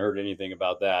 We haven't heard anything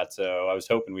about that, so I was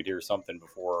hoping we'd hear something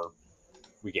before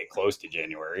we get close to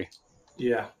January.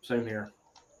 Yeah, same here.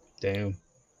 Damn.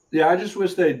 Yeah, I just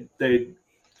wish they'd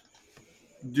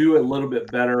do a little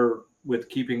bit better with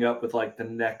keeping up with like the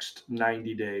next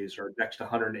 90 days or next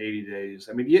 180 days.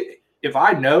 I mean, if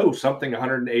I know something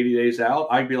 180 days out,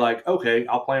 I'd be like, okay,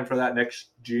 I'll plan for that next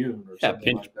June or Yeah,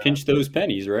 something like that. pinch those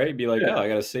pennies, right? Be like, Yeah. oh, I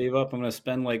got to save up. I'm going to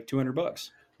spend like $200.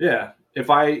 Yeah, if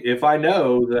I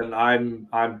know, then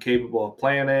I'm capable of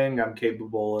planning. I'm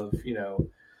capable of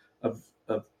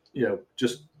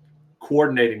just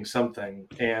coordinating something.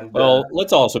 And Well,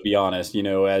 let's also be honest,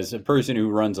 as a person who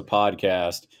runs a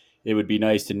podcast, it would be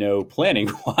nice to know planning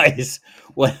wise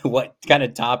what kind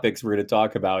of topics we're going to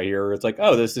talk about here. It's like,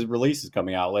 oh, this is release is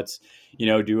coming out. Let's,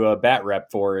 do a bat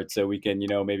rep for it so we can,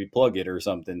 maybe plug it or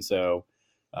something. So,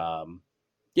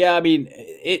 yeah, I mean,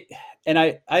 and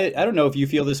I don't know if you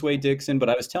feel this way, Dixon, but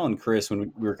I was telling Chris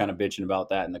when we were kind of bitching about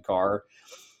that in the car.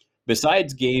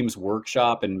 Besides Games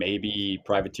Workshop and maybe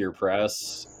Privateer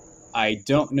Press, I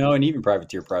don't know, and even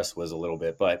Privateer Press was a little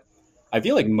bit, but I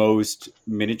feel like most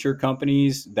miniature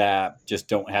companies that just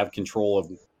don't have control of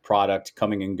product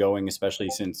coming and going, especially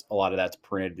since a lot of that's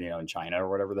printed, in China or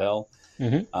whatever the hell.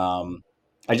 Mm-hmm.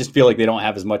 I just feel like they don't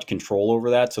have as much control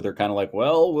over that, so they're kind of like,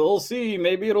 well, we'll see.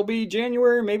 Maybe it'll be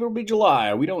January, maybe it'll be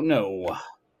July. We don't know.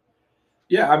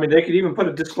 yeah, I mean, they could even put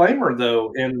a disclaimer though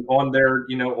on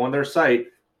their site.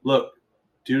 Look,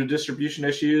 due to distribution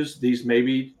issues, these may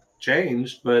be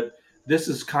changed, but this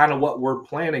is kind of what we're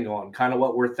planning on, kind of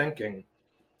what we're thinking.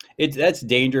 That's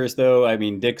dangerous, though. I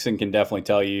mean, Dixon can definitely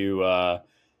tell you.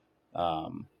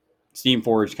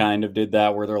 Steamforge kind of did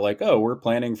that, where they're like, "Oh, we're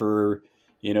planning for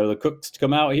the cooks to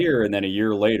come out here," and then a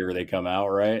year later they come out,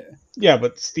 right? Yeah,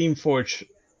 but Steamforge,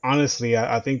 honestly,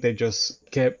 I think they just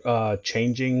kept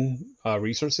changing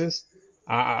resources.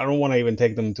 I don't want to even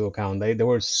take them into account. They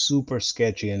were super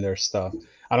sketchy in their stuff.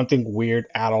 I don't think Weird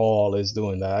at all is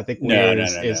doing that. I think No, Weird no,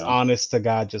 is no. honest to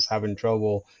God just having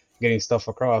trouble getting stuff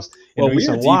across. And Well, the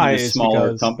reason Weird's why even a is smaller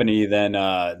because company than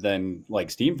like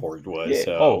Steamforge was. yeah,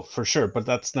 So oh, for sure, but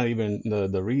that's not even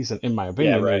the reason, in my yeah,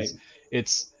 opinion. right.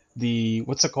 It's the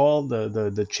what's it called,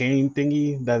 the chain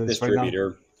thingy that is right now.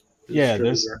 Distributor. Yeah,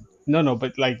 there's Distributor. no,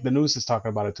 but like the news is talking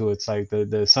about it too. It's like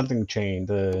the something chain,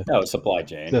 No, supply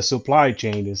chain. the supply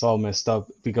chain is all messed up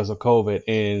because of COVID.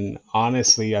 And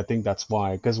honestly, I think that's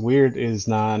why. Because Weird is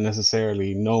not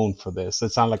necessarily known for this.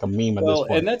 It's not like a meme at this Well,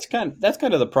 and point. that's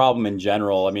kind of the problem in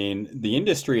general. I mean, the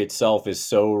industry itself is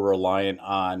so reliant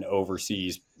on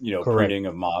overseas, Correct. printing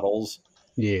of models,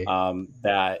 Yeah.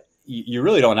 that you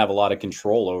really don't have a lot of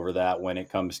control over that when it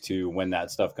comes to when that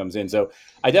stuff comes in. So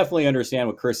I definitely understand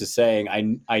what Chris is saying.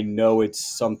 I know it's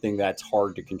something that's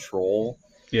hard to control,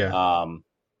 Yeah.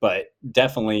 but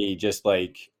definitely just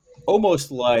like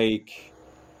almost like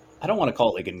I don't want to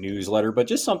call it like a newsletter, but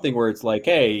just something where it's like,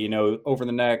 hey, over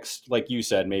the next, like you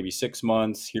said, maybe 6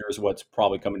 months, here's what's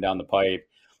probably coming down the pipe.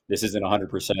 This isn't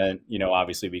 100%,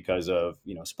 obviously because of,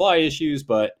 supply issues,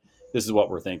 but this is what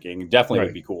we're thinking. Definitely would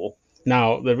Right. be cool.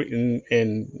 Now,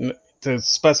 and to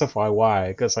specify why,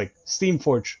 because like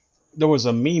Steamforge, there was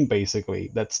a meme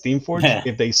basically that Steamforge,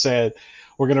 if they said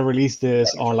we're gonna release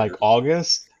this on like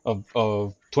August of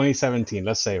 2017,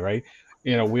 let's say, right?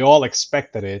 We all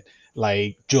expected it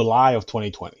like July of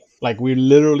 2020. Like we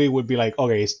literally would be like,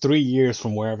 okay, it's 3 years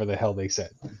from wherever the hell they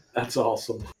said. That's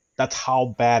awesome. That's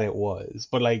how bad it was.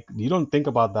 But like you don't think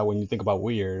about that when you think about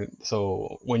Weird.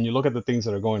 So when you look at the things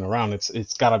that are going around,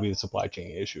 it's gotta be the supply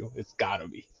chain issue. It's gotta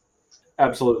be.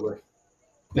 Absolutely.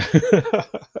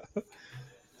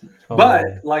 Oh, But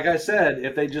like I said,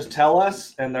 if they just tell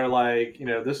us and they're like,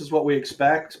 this is what we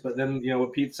expect, but then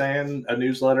what Pete's saying, a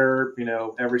newsletter,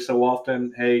 every so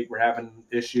often, hey, we're having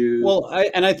issues. Well,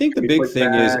 I think the We big push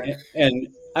thing is, back. and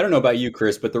I don't know about you,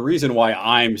 Chris, but the reason why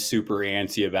I'm super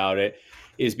antsy about it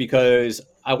is because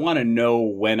I want to know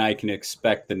when I can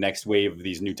expect the next wave of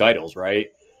these new titles, right?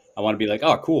 I want to be like,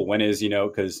 oh, cool. When is,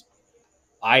 because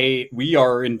we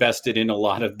are invested in a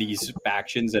lot of these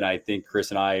factions, and I think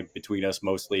Chris and I, between us,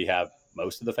 mostly have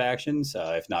most of the factions,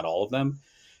 if not all of them.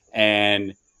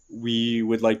 And we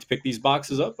would like to pick these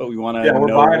boxes up, but we want to Yeah, we're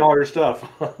know. buying all your stuff.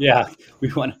 Yeah,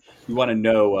 we want to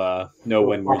know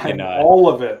when we Buying can all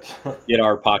of it. get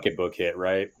our pocketbook hit,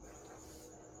 right?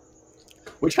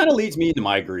 Which kind of leads me to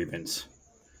my grievance.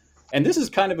 And this is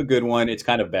kind of a good one. It's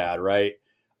kind of bad, right?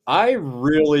 I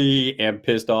really am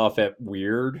pissed off at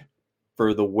Weird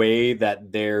for the way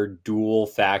that their dual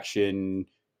faction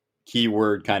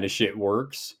keyword kind of shit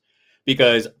works.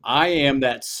 Because I am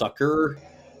that sucker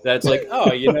that's like,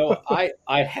 oh,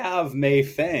 I have Mei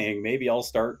Fang. Maybe I'll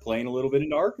start playing a little bit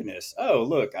in Arcanist. Oh,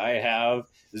 look, I have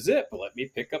Zip. Let me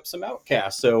pick up some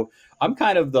Outcasts. So I'm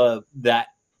kind of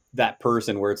that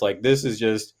person where it's like, this is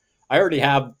just, I already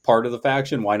have part of the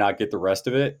faction. Why not get the rest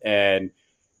of it? And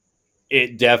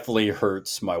it definitely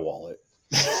hurts my wallet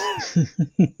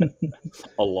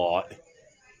a lot.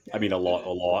 I mean, a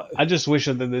lot. I just wish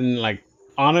that they didn't like.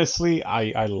 Honestly,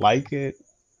 I like it.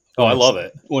 Oh, I When love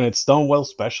it. when it's done well.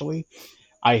 Especially,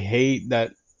 I hate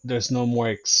that there's no more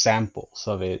examples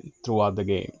of it throughout the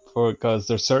game. for because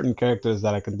there's certain characters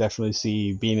that I can definitely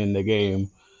see being in the game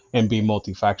and be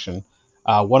multi-faction.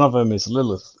 One of them is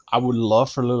Lilith. I would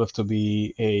love for Lilith to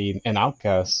be an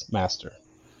outcast master.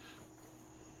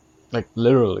 Like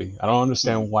literally, I don't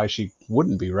understand why she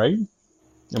wouldn't be. Right?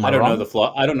 Am I I don't know wrong? the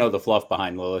fluff. I don't know the fluff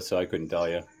behind Lilith, so I couldn't tell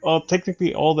you. Well,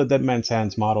 technically, all the Dead Man's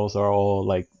Hands models are all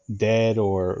like dead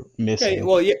or Okay, missing.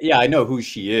 well, yeah, I know who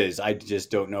she is. I just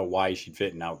don't know why she'd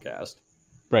fit an outcast.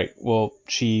 Right. Well,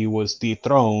 she was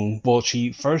dethroned. Well,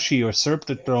 she usurped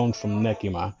the throne from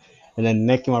Nekima, and then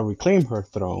Nekima reclaimed her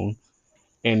throne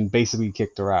and basically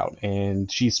kicked her out, and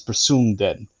she's presumed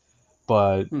dead.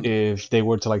 But if they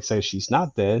were to like say she's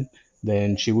not dead,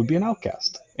 then she would be an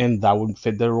outcast, and that would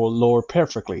fit their lore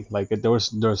perfectly. Like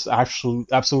there's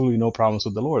absolutely no problems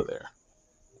with the lore there.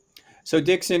 So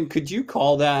Dixon, could you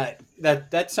call that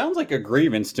sounds like a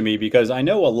grievance to me because I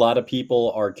know a lot of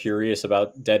people are curious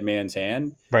about Dead Man's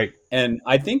Hand. Right. And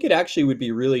I think it actually would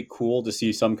be really cool to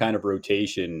see some kind of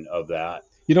rotation of that.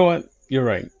 You know what? You're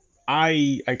right.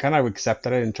 I kind of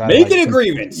accepted it and tried Make to like, it a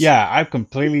grievance. Yeah, I've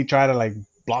completely tried to like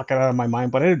block it out of my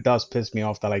mind, but it does piss me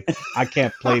off that like I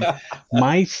can't play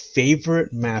my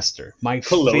favorite master. My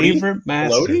Collodi? favorite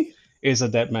master Collodi? is a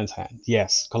Dead Man's Hand.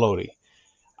 Yes, Collodi.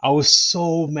 I was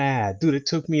so mad, dude. It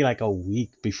took me like a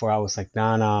week before I was like,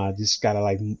 nah, you just gotta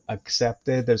like accept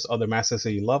it. There's other masters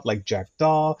that you love, like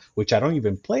Jackdaw, which I don't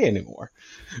even play anymore.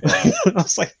 I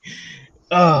was like,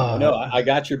 oh No, I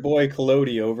got your boy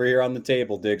Collodi over here on the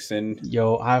table, Dixon.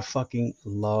 yo, I fucking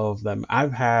love them.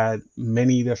 I've had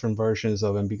many different versions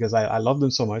of them because I love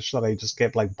them so much that I just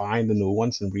kept like buying the new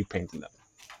ones and repainting them.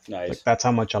 Nice. Like that's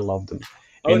how much I love them.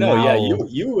 Oh And no, yeah, now-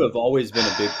 you have always been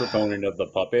a big proponent of the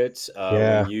puppets.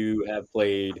 Yeah. When you have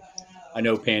played, I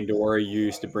know Pandora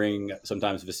used to bring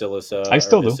sometimes Vasilisa. I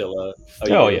still do. Vasilla.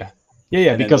 Oh you do? yeah,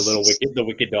 yeah, And then because the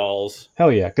wicked dolls.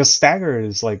 hell yeah, because Stagger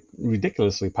is like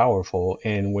ridiculously powerful,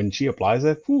 and when she applies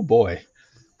it, oh boy,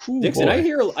 ooh, Dixon, boy.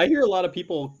 I hear a lot of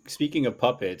people speaking of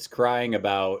puppets crying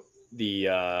about the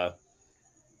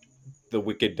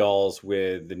wicked dolls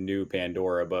with the new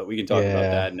Pandora, but we can talk about Yeah.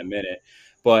 that in a minute.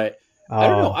 But I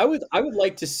don't know. I would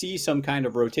like to see some kind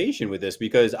of rotation with this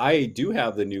because I do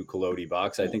have the new Collodi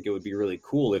box. I think it would be really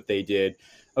cool if they did.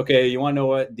 Okay, you want to know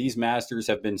what? These masters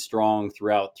have been strong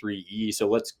throughout 3E, so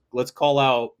let's call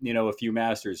out a few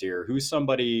masters here. Who's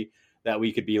somebody that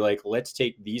we could be like, let's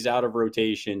take these out of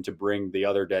rotation to bring the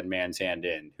other Dead Man's Hand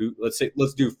in?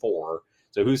 Let's do 4.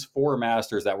 So who's 4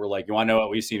 masters that we're like, you want to know what?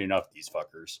 We've seen enough of these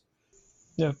fuckers.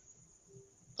 Yeah,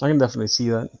 I can definitely see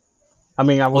that. I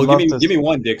mean, I would Well, love to give me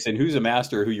one, Dixon. Who's a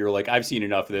master who you're like, I've seen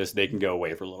enough of this. They can go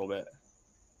away for a little bit.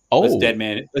 Oh, Let's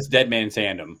Dead Man's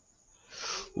Hand them.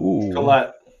 ooh,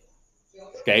 Colette.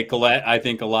 Okay, Colette. I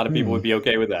think a lot of people would be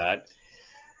okay with that.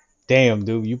 damn,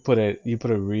 dude, you put it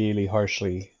really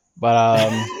harshly.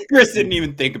 But Chris didn't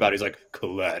even think about it. He's like,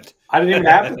 Colette. I didn't even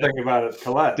have to think about it.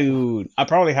 Colette. dude, I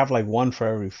probably have like one for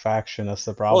every faction. That's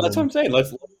the problem. Well, that's what I'm saying.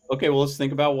 Let's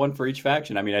think about one for each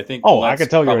faction. I mean, I think. Oh, I Colette's can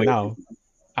tell you right probably-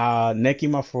 now.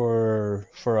 Nekima for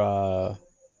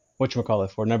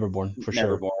whatchamacallit, for Neverborn for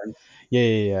sure. Neverborn.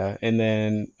 Yeah. And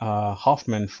then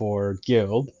Hoffman for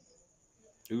Guild.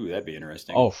 Ooh, that'd be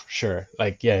interesting. Oh, for sure.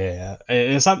 Like, yeah.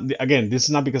 And it's not, again, this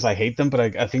is not because I hate them, but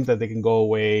I think that they can go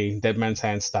away Dead Man's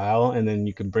Hand style, and then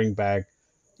you can bring back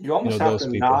You almost know, have those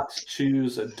to people. not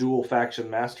choose a dual faction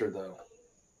master, though.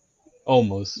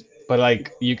 almost. But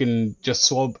like, you can just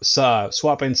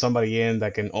swap in somebody in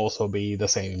that can also be the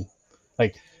same.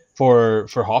 Like, for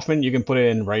Hoffman, you can put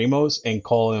in Ramos and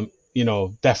call him,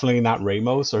 definitely not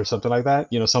Ramos or something like that.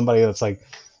 Somebody that's like,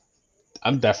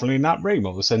 I'm definitely not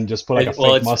Ramos, and just put like a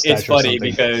fake mustache it's or funny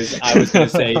something. because I was going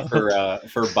to say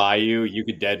for Bayou, you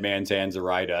could Dead Man's Hand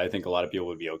Zoraida. I think a lot of people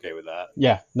would be okay with that.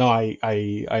 Yeah, no, I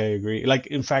agree. Like,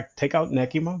 in fact, take out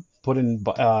Nekima, put in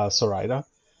Zoraida,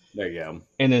 There you go.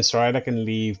 and then Zoraida can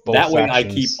leave both That way, I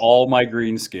factions. keep all my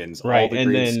green skins. Right, All the and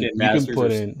green then skin you can masters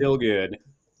put are in- still good.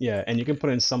 Yeah, and you can put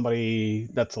in somebody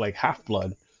that's like half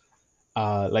blood.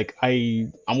 Like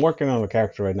I'm working on a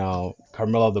character right now,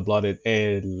 Carmilla the Blooded,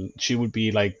 and she would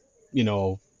be like,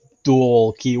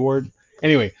 dual keyword.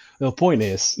 Anyway, the point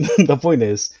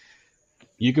is,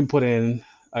 you can put in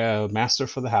a master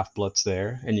for the half bloods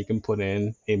there, and you can put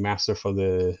in a master for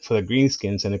the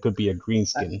greenskins, and it could be a green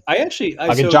skin, I actually,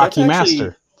 like so a that's jockey actually-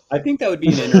 master. I think that would be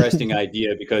an interesting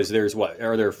idea because there's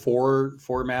are there four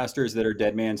masters that are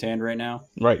Dead Man's Hand right now?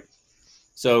 Right.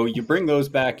 So you bring those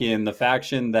back in. The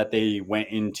faction that they went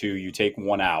into, you take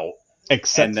one out.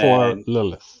 Except And for then-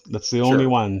 Lilith. That's the only Sure.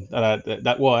 one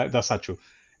well, that's not true.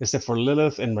 Except for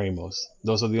Lilith and Ramos.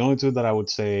 Those are the only two that I would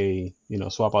say,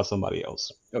 swap out somebody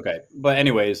else. Okay, but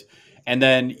anyways, and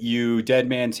then you Dead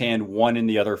Man's Hand one in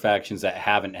the other factions that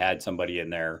haven't had somebody in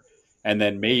there, and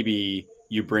then maybe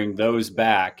you bring those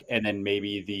back, and then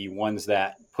maybe the ones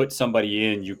that put somebody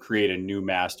in, you create a new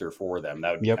master for them.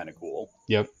 That would be Yep. kind of cool.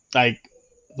 Yep.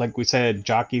 Like we said,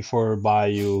 Jockey for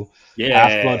Bayou,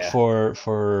 Half Blood Yeah.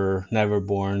 for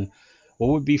Neverborn. What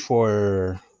would be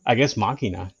for, I guess,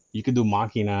 Machina? You could do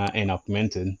Machina and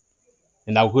Augmented,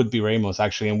 and that would be Ramos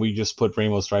actually. And we just put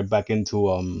Ramos right back into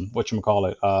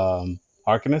whatchamacallit,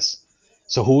 Arcanist.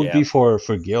 So who would Yeah. be for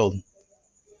Guild?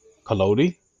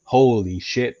 Kalodi? Holy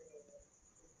shit!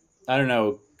 I don't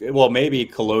know. Well, maybe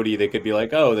Collodi, they could be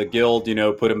like, oh, the guild,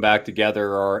 put him back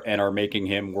together and are making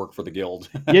him work for the guild.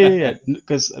 Yeah.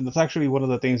 Because that's actually one of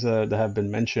the things that have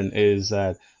been mentioned is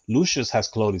that Lucius has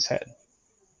Kalodi's head.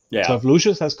 Yeah. So if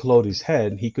Lucius has Kalodi's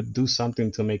head, he could do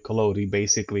something to make Kalodi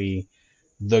basically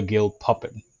the guild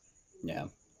puppet. Yeah.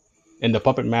 And the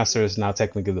puppet master is now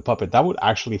technically the puppet. That would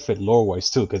actually fit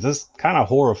lore-wise too, because it's kind of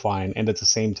horrifying, and at the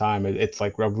same time, it's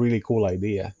like a really cool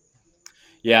idea.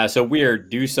 Yeah, so weird.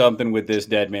 Do something with this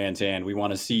Dead Man's Hand. We want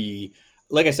to see,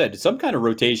 like I said, some kind of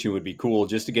rotation would be cool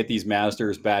just to get these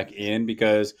masters back in,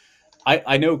 because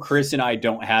I know Chris and I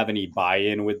don't have any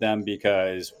buy-in with them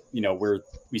because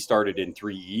we started in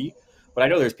 3E, but I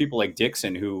know there's people like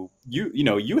Dixon who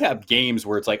you have games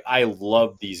where it's like, I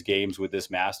love these games with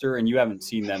this master, and you haven't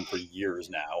seen them for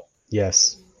years now.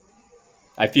 Yes.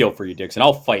 I feel for you, Dixon.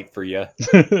 I'll fight for you.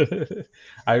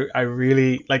 I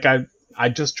really like. I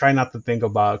just try not to think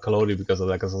about Kalodi because of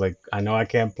that. Because like I know I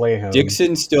can't play him.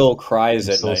 Dixon still cries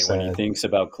I'm at so night when he sad. thinks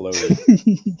about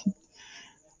Kalodi.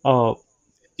 Oh,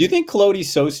 Do you think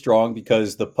Kalodi's so strong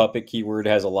because the puppet keyword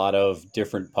has a lot of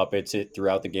different puppets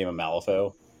throughout the game of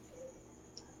Malifaux?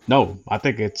 no, I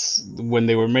think it's when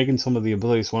they were making some of the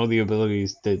abilities. One of the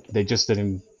abilities that they just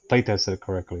didn't playtest it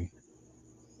correctly.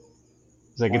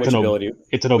 It's like Which ability?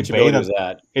 it's an Which obey ability that was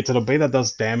that? it's an obey that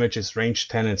does damage. It's range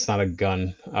 10. It's not a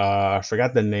gun. I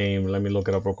forgot the name. Let me look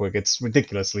it up real quick. It's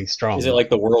ridiculously strong. Is it like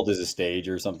the world is a stage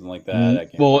or something like that? I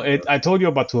can't Well, remember. I told you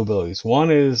about two abilities. One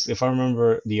is, if I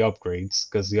remember, the upgrades,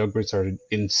 because the upgrades are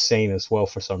insane as well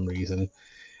for some reason.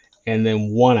 And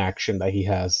then one action that he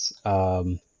has.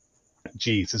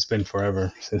 Geez, it's been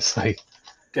forever since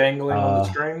Dangling on the Uh,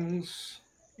 strings.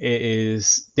 it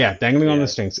is, yeah, dangling on Yeah. the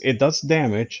strings. It does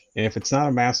damage, and if it's not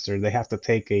a master, they have to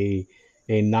take a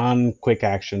non-quick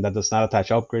action that does not attach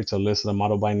upgrades or list the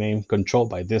model by name, controlled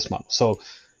by this model. So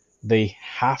they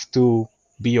have to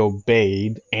be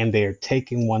obeyed, and they're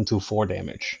taking 1-4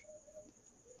 damage.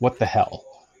 What the hell?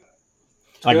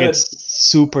 Like Good. it's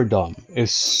super dumb.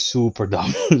 It's super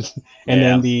dumb. And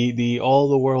Yeah. then the all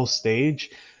the world stage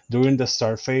during the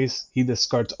start phase, he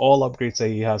discards all upgrades that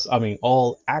he has. I mean,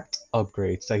 all act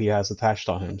upgrades that he has attached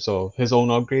on him. So his own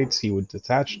upgrades, he would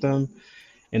detach them,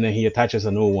 and then he attaches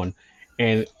a new one.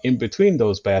 And in between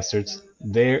those bastards,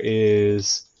 there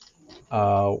is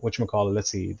whatchamacallit, let's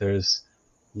see, there's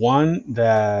one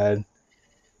that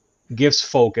gives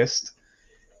focused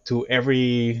to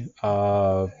every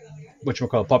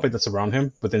whatchamacallit puppet that's around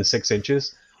him within 6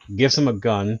 inches, gives him a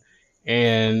gun,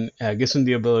 and gives him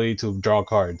the ability to draw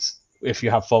cards if you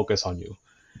have focus on you.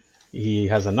 He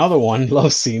has another one,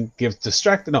 Love Scene, gives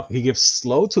distracted. No, he gives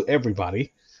slow to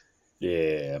everybody.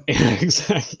 Yeah.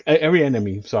 Every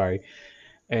enemy, sorry.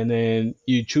 And then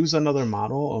you choose another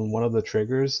model on one of the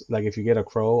triggers. Like if you get a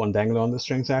crow on dangling on the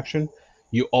strings action,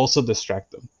 you also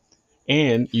distract them.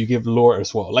 And you give lore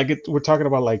as well. Like we're talking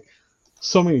about like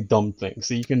so many dumb things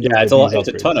that you can do. Yeah, with it's these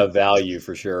a upgrades. ton of value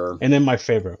for sure. And then my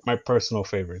favorite, my personal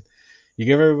favorite. You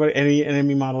give everybody any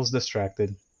enemy models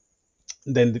distracted.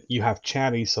 Then you have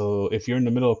chatty, so if you're in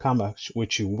the middle of combat,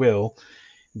 which you will,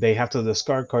 they have to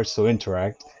discard cards to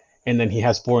interact, and then he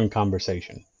has boring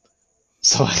conversation.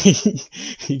 So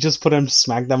he just put him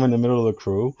smack them in the middle of the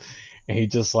crew, and he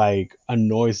just like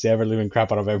annoys the ever living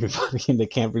crap out of everybody, and they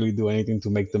can't really do anything to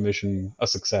make the mission a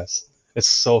success. It's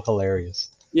so hilarious.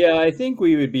 Yeah, I think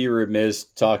we would be remiss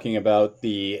talking about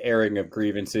the airing of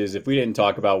grievances if we didn't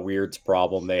talk about Weird's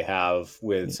problem they have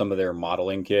with some of their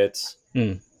modeling kits.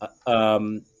 And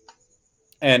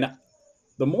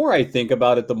the more I think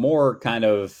about it, the more kind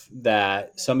of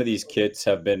that some of these kits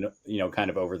have been, kind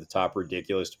of over the top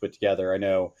ridiculous to put together. I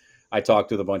know I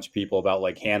talked with a bunch of people about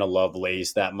like Hannah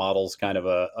Lovelace. That model's kind of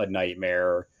a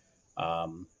nightmare. I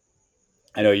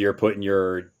know you're putting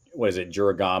your, what is it,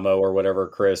 Juragamo or whatever,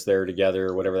 Chris, there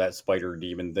together, whatever that spider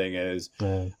demon thing is.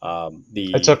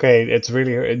 It's okay. It's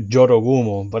really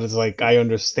Jorogumo, but it's like I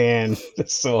understand.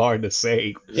 It's so hard to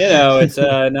say. It's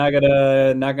not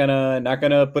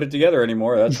gonna put it together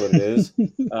anymore. That's what it is.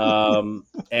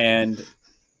 And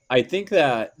I think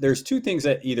that there's two things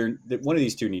that one of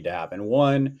these two need to happen.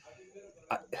 One,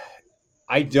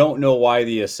 I don't know why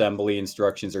the assembly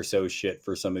instructions are so shit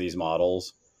for some of these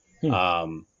models.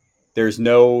 Hmm. There's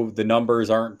the numbers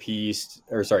aren't pieced,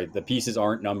 or sorry, the pieces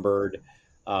aren't numbered.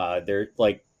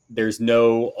 There's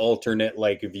no alternate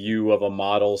like view of a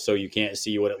model, so you can't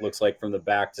see what it looks like from the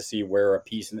back to see where a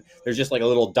piece. There's just like a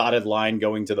little dotted line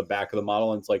going to the back of the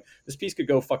model, and it's like this piece could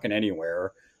go fucking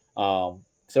anywhere.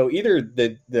 So either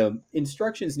the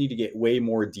instructions need to get way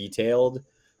more detailed,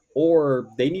 or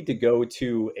they need to go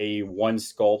to a one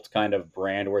sculpt kind of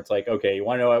brand where it's like, okay, you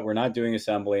want to know what? We're not doing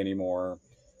assembly anymore.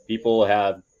 People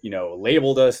have,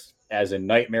 labeled us as a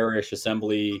nightmarish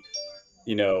assembly,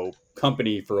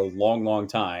 company for a long, long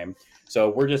time. So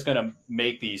we're just going to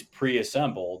make these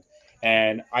pre-assembled.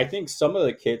 And I think some of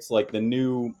the kits, like the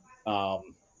new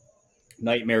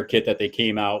Nightmare kit that they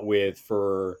came out with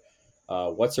for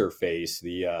what's her face,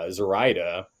 the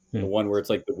Zoraida, the Hmm. one where it's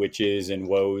like the witches and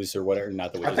woes or whatever.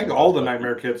 Not the I witches. think and all woes, the but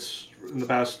Nightmare kits in the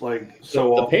past, like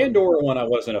the Pandora one, I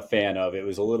wasn't a fan of. It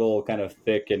was a little kind of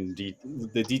thick and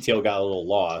the detail got a little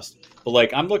lost. But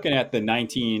like I'm looking at the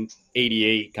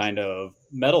 1988 kind of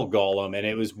metal golem, and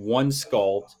it was one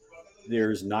sculpt.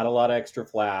 There's not a lot of extra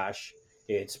flash.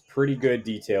 It's pretty good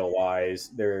detail wise.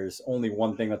 There's only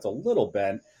one thing that's a little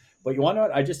bent. But you want to know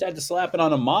what? I just had to slap it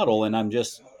on a model, and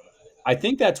I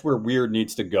think that's where Weird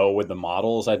needs to go with the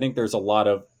models. I think there's a lot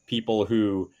of people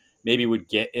who maybe would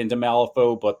get into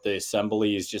Malifaux, but the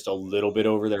assembly is just a little bit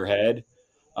over their head.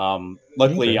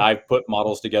 Luckily, Okay. I've put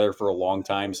models together for a long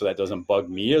time, so that doesn't bug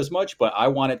me as much. But I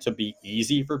want it to be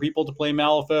easy for people to play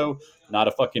Malifaux, not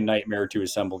a fucking nightmare to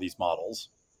assemble these models.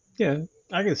 Yeah,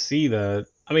 I can see that.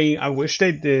 I mean, I wish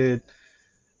they did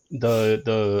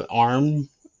the arm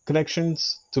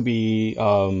connections to be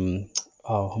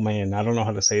oh man, I don't know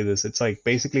how to say this. It's like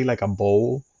basically like a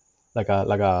bowl, Like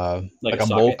like a a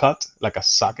bowl socket. cut, like a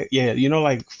socket. Yeah,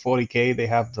 like 40K, they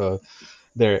have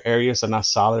their areas are not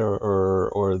solid,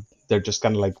 or they're just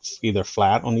kind of like either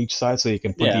flat on each side, so you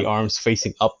can put the Yeah, arms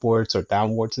facing upwards or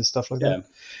downwards and stuff like that. yeah.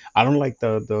 I don't like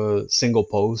the single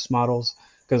pose models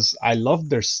because I love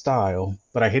their style,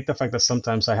 but I hate the fact that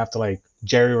sometimes I have to like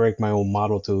jerry rig my own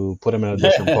model to put them in a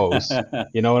different pose.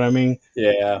 You know what I mean?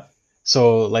 Yeah.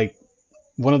 So like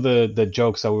one of the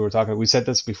jokes that we were talking, we said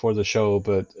this before the show,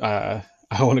 but I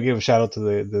want to give a shout out to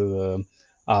the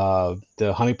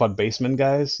honeypot basement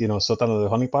guys. Sotano the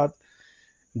honeypot.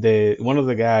 The one of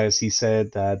the guys, he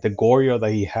said that the Goryo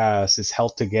that he has is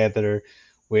held together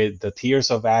with the tears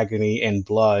of agony and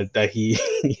blood that he,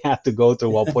 he had to go through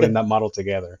while putting that model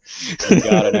together. Oh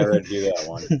God, I never had to do that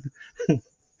one.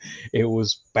 It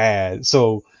was bad.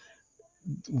 So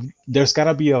there's got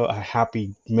to be a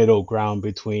happy middle ground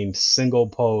between single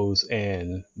pose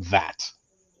and that,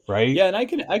 right? Yeah, and I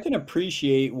can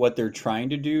appreciate what they're trying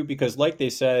to do because, like they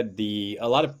said, a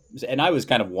lot of, and I was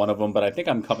kind of one of them, but I think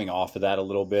I'm coming off of that a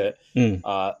little bit, Mm,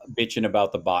 bitching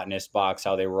about the botanist box,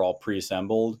 how they were all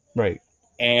pre-assembled, right.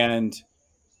 and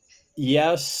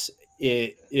yes,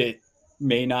 it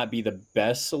may not be the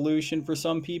best solution for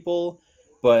some people,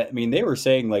 but I mean they were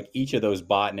saying like each of those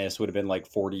botanists would have been like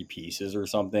 40 pieces or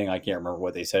something. I can't remember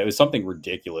what they said. It was something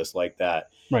ridiculous like that.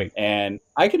 Right. And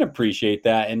I can appreciate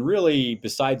that. And really,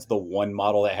 besides the one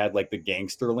model that had like the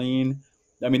gangster lean,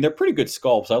 I mean they're pretty good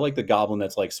sculpts. I like the goblin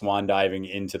that's like swan diving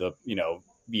into the,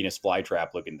 Venus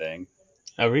flytrap looking thing.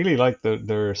 I really like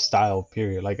their style.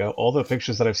 Period. Like all the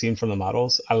pictures that I've seen from the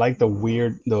models, I like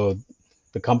the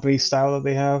company style that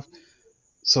they have.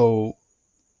 So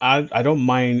I don't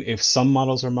mind if some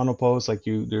models are monopose, like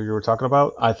you were talking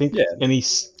about. I think Yeah. any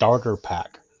starter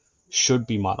pack should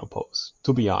be monopose.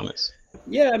 To be honest.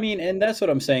 Yeah, I mean, and that's what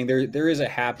I'm saying. There is a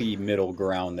happy middle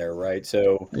ground there, right?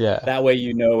 So Yeah. that way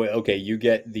okay, you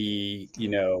get the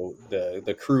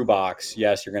crew box.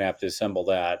 Yes, you're gonna have to assemble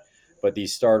that, but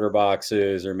these starter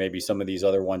boxes or maybe some of these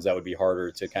other ones that would be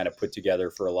harder to kind of put together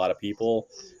for a lot of people.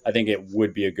 I think it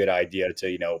would be a good idea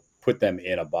to put them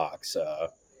in a box.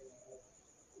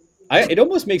 It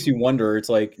almost makes me wonder. It's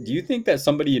like, do you think that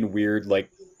somebody in Weird, like,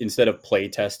 instead of play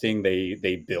testing,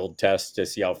 they build test to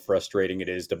see how frustrating it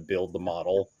is to build the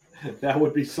model? that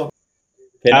would be something.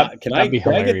 Can I That'd be get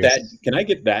that? hilarious. Can I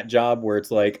get that job where it's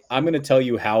like I'm going to tell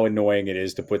you how annoying it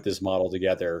is to put this model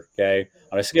together? Okay,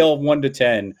 on a scale of 1 to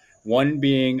 10, 1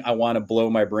 being I want to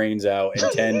blow my brains out,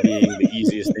 and 10 being the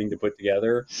easiest thing to put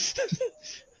together.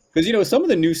 Because some of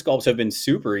the new sculpts have been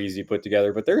super easy to put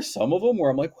together, but there's some of them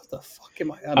where I'm like, what the fuck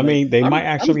am I? I I'm like, mean, they might I'm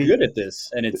actually good at this,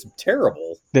 and it's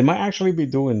terrible. be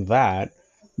doing that,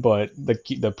 but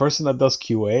the person that does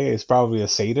QA is probably a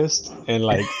sadist and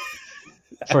like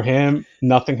for him,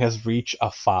 nothing has reached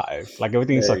a 5. Like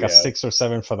everything's There like you a go. 6 or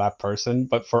 7 for that person,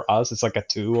 but for us, it's like a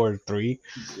 2 or 3.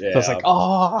 Yeah. So it's like,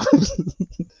 oh,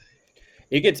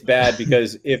 It gets bad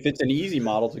because if it's an easy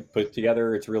model to put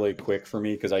together, it's really quick for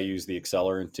me because I use the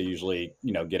accelerant to usually,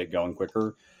 get it going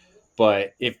quicker.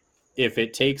 But if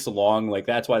it takes long, like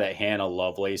that's why that Hannah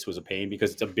Lovelace was a pain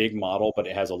because it's a big model, but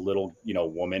it has a little,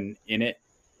 woman in it.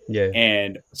 yeah.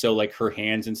 And so like her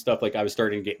hands and stuff, like I was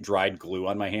starting to get dried glue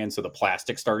on my hands. So the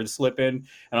plastic started slipping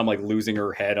and I'm like losing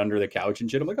her head under the couch and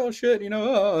shit. I'm like, oh shit, You're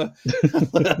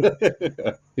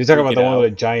talking about the one out.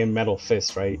 with a giant metal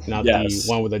fist, right? Not Yes. the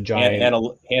one with a giant.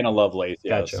 Hannah Lovelace.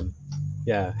 Yes. Gotcha.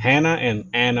 Yeah, Hannah and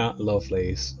Anna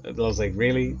Lovelace. I was like,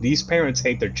 really? These parents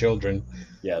hate their children.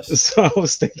 Yes. So I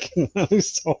was thinking, I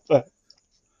saw that.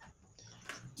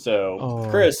 So, Oh.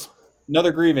 Chris,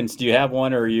 another grievance. Do you have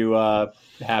one, or are you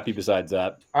happy besides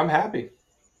that? I'm happy.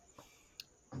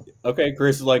 Okay,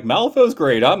 Chris is like, Malifaux's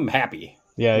great. I'm happy.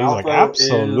 Yeah, he's like, Malifaux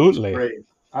is absolutely. great.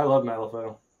 I love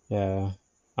Malifaux. Yeah.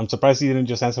 I'm surprised he didn't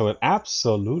just answer with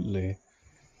absolutely.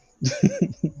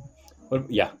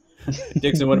 Yeah.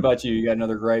 Dixon, what about you? You got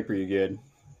another gripe, or you good?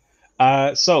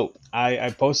 So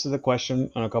I posted the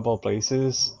question on a couple of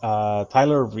places.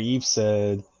 Tyler Reeves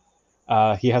said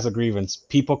he has a grievance.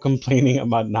 People complaining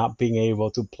about not being able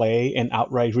to play and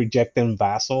outright rejecting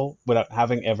Vassal without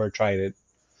having ever tried it.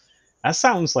 That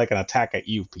sounds like an attack at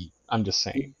you, Pete. I'm just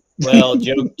saying. Well,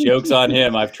 joke's on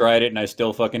him. I've tried it and I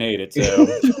still fucking hate it. So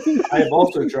I have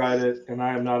also tried it, and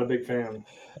I am not a big fan.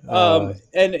 and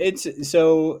it's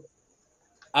so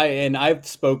I've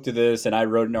spoke to this and I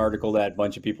wrote an article that a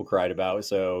bunch of people cried about.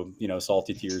 So,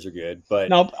 salty tears are good. But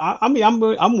No, I mean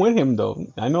I'm with him though.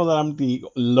 I know that I'm the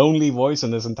lonely voice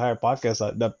in this entire podcast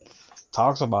that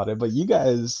talks about it. But you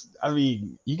guys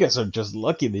are just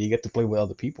lucky that you get to play with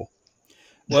other people.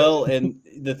 well, and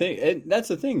that's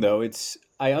the thing though.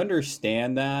 I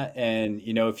understand that, and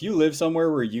if you live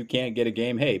somewhere where you can't get a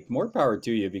game, hey, more power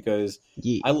to you because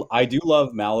Yeah. I do love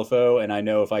Malifaux, and I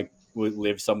know if I would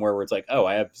live somewhere where it's like, oh,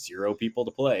 I have 0 people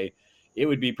to play, it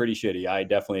would be pretty shitty. I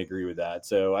definitely agree with that.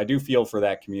 So I do feel for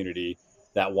that community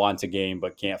that wants a game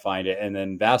but can't find it, and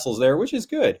then Vassal's there, which is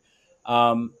good.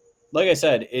 Like I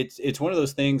said, it's one of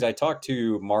those things. I talked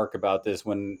to Mark about this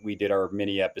when we did our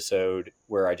mini episode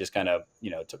where I just kind of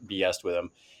BS'd with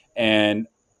him, and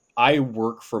I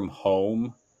work from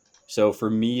home, so for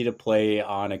me to play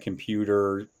on a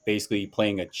computer, basically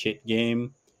playing a chit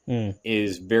game,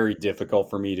 is very difficult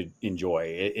for me to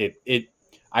enjoy.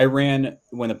 I ran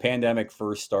when the pandemic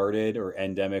first started, or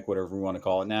endemic, whatever we want to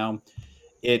call it now.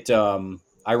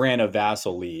 I ran a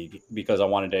Vassal league because I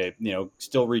wanted to,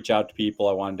 still reach out to people.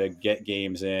 I wanted to get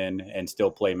games in and still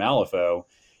play Malifaux.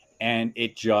 And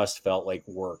it just felt like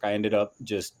work. I ended up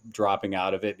just dropping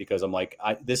out of it because I'm like,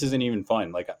 this isn't even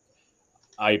fun. Like,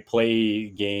 I play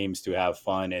games to have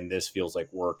fun, and this feels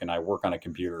like work. And I work on a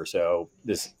computer, so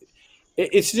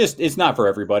it's not for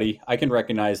everybody. I can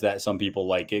recognize that some people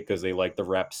like it because they like the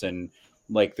reps and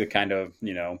like the kind of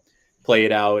play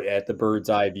it out at the bird's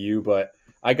eye view. But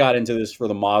I got into this for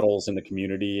the models and the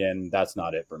community, and that's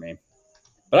not it for me.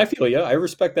 But I feel I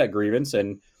respect that grievance,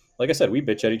 and like I said, we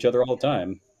bitch at each other all the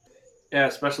time. Yeah,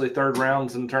 especially third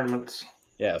rounds in tournaments.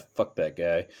 Yeah, fuck that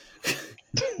guy.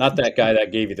 Not that guy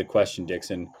that gave you the question,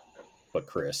 Dixon, but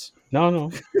Chris. No,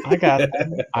 I got it.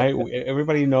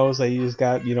 Everybody knows that you just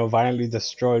got violently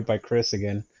destroyed by Chris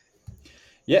again.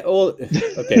 Yeah, well,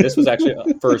 okay, this was actually,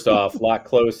 first off, a lot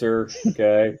closer,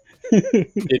 okay?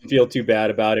 Didn't feel too bad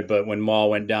about it, but when Maul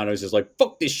went down, I was just like,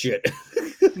 fuck this shit.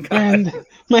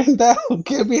 Man down,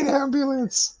 give me an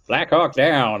ambulance. Black Hawk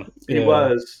down. He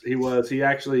was. He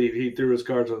threw his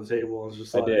cards on the table and was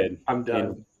just like, I did. I'm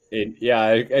done.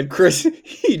 And Chris,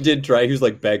 he did try. He was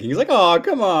like begging. He's like, "Oh,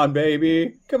 come on,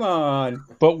 baby, come on."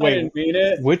 But I wait, didn't mean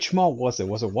it. Which Maul was it?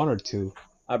 Was it 1 or 2?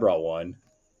 I brought 1.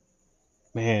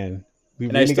 Man, we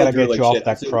And I really still gotta drew get like you off shit.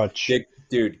 that crutch.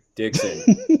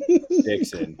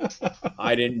 Dixon.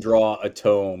 I didn't draw a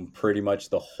tome pretty much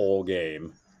the whole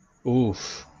game.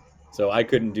 Oof. So I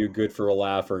couldn't do good for a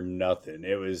laugh or nothing.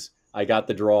 I got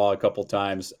the draw a couple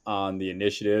times on the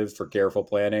initiative for careful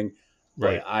planning, but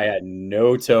Right. I had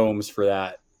no tomes for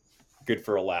that good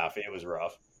for a laugh. It was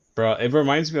rough. Bro, it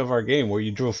reminds me of our game where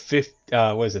you drew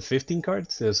 15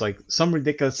 cards? It was like some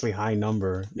ridiculously high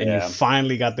number, and you Yeah.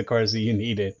 finally got the cards that you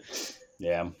needed.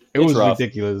 Yeah. It It's was rough.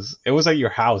 ridiculous. It was like your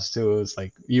house too. It was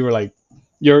like you were like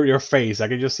your face. I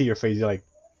could just see your face. You're like,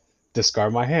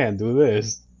 discard my hand, do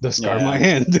this. Discard Yeah. my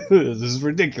hand, do this. This is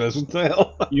ridiculous. What the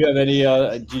hell? You have any?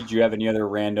 Did you have any other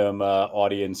random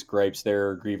audience gripes there,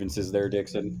 or grievances there,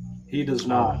 Dixon? He does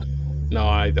not. No,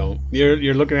 I don't.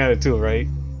 You're looking at it too, right?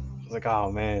 I was like,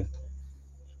 oh man.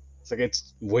 It's like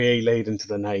it's way late into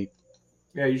the night.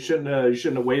 Yeah, you shouldn't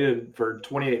have waited for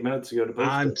 28 minutes ago to post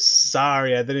I'm it.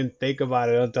 sorry, I didn't think about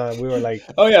it until we were like,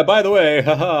 Oh yeah, by the way,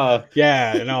 haha.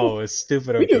 yeah, no, it's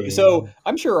stupid. We do. Okay, So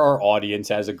I'm sure our audience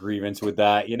has agreements with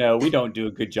that. You know, we don't do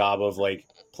a good job of like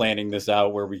planning this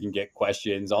out where we can get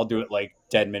questions. I'll do it like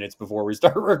 10 minutes before we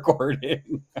start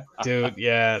recording. dude,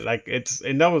 yeah, like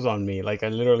and that was on me. Like I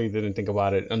literally didn't think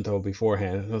about it until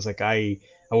beforehand. I was like, I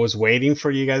was waiting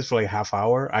for you guys for like half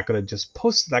hour. I could have just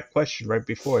posted that question right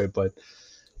before it, but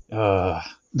uh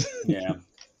Yeah.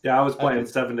 Yeah, I was playing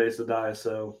Okay. 7 Days to Die,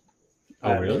 so I Oh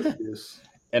had no really? excuse.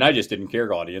 And I just didn't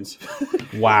care, audience.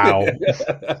 Wow.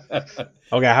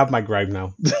 Okay, I have my gripe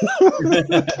now.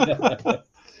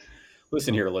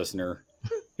 Listen here, listener.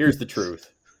 Here's the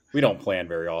truth. We don't plan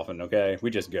very often, okay? We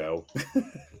just go.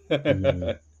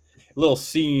 Mm. Little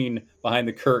scene behind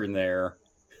the curtain there.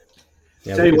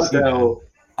 Yeah, Tell we you can what, see that. though,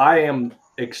 I am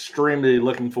extremely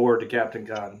looking forward to Captain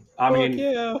Con. I Fuck mean,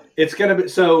 yeah. it's going to be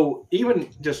so even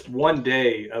just one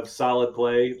day of solid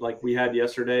play like we had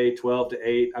yesterday, 12 to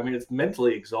 8. I mean, it's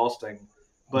mentally exhausting.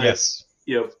 But, Yes.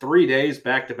 3 days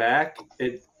back to back,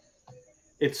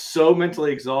 it's so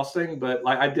mentally exhausting. But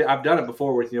like I've done it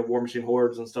before with, War Machine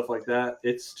Hordes and stuff like that.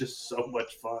 It's just so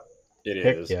much fun. It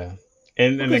Heck is. yeah.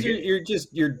 And Because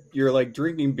again, you're like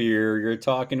drinking beer, you're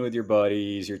talking with your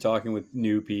buddies, you're talking with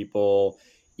new people,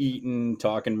 eating,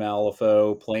 talking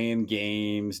Malifaux, playing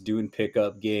games, doing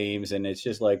pickup games, and it's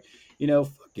just like, fuck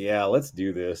yeah, let's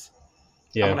do this.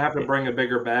 yeah. I'm gonna have to bring a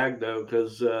bigger bag though,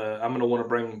 because I'm gonna want to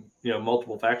bring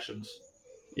multiple factions.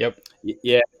 Yep.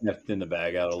 Yeah, I have to thin the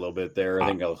bag out a little bit there. I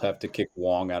think I'll have to kick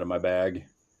Wong out of my bag.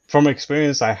 From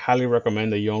experience, I highly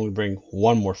recommend that you only bring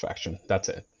one more faction. That's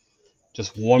it.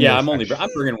 Just one Yeah, more I'm faction.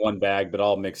 bringing one bag, but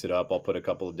I'll mix it up. I'll put a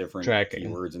couple of different Tracking.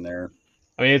 keywords in there.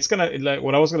 I mean, it's gonna like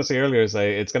what I was gonna say earlier is like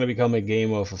it's gonna become a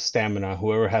game of stamina.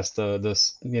 Whoever has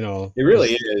this, It really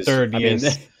is. third I mean,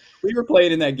 DS. we were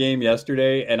playing in that game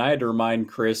yesterday, and I had to remind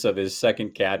Chris of his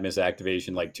second Cadmus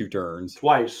activation like 2 turns.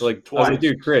 Twice. So, like, I was Twice. like,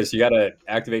 dude, Chris, you got to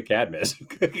activate Cadmus.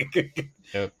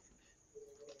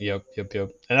 Yep.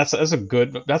 And that's a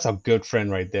good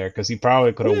friend right there because he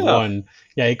probably could have Yeah. won.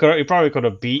 Yeah, he probably could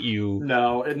have beat you.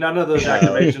 No, none of those No.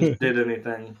 activations did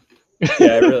anything.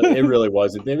 Yeah, it really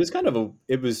wasn't.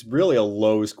 It was really a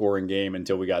low scoring game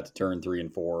until we got to turn 3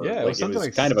 and 4. Yeah, it like, was something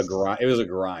like kind of a grind. It was a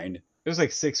grind. It was like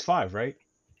 6-5, right?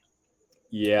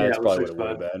 Yeah, that's it was probably what it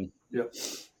would have 6-5. been. Yep.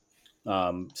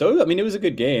 So I mean, it was a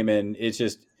good game, and it's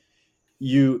just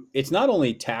it's not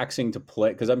only taxing to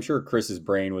play, because I'm sure Chris's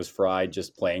brain was fried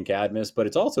just playing Cadmus, but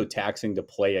it's also taxing to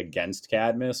play against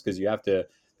Cadmus because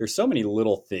there's so many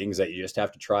little things that you just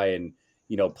have to try and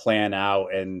plan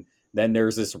out, and then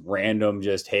there's this random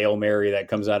just Hail Mary that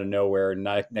comes out of nowhere, and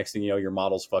next thing you know, your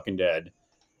model's fucking dead.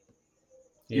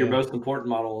 Your Yeah. most important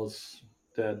model is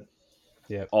dead.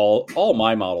 All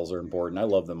my models are important. I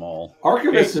love them all.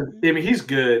 Archivist is, I mean, he's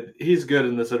good. He's good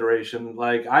in this iteration.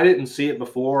 Like, I didn't see it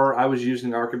before. I was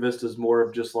using Archivist as more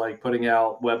of just like putting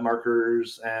out web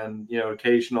markers and,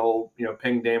 occasional,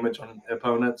 ping damage on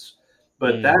opponents.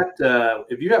 But that,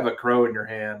 if you have a crow in your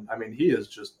hand, I mean, he's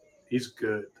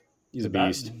good. He's a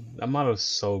beast. That model is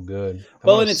so good. That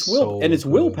Well, model and is it's so it's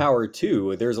good. willpower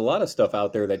too. There's a lot of stuff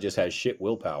out there that just has shit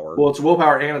willpower. Well, it's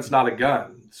willpower and it's not a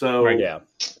gun. So Right. Yeah.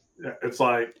 it's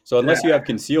like, So unless you have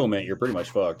concealment, you're pretty much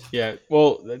fucked. Yeah,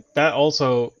 well, that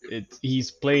also he's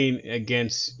playing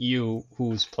against you,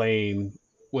 who's playing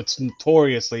what's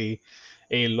notoriously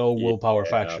a low willpower Yeah.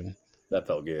 faction. That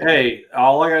felt good. hey,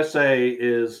 all I gotta say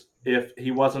is if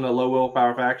he wasn't a low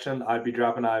willpower faction, I'd be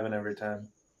dropping Ivan every time.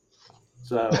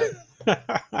 So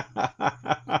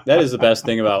That is the best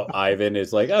thing about Ivan.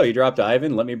 Is like, oh, you dropped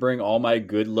Ivan. Let me bring all my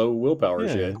good low willpower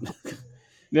Yeah. shit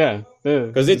Yeah,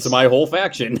 because it's my whole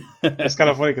faction. It's kind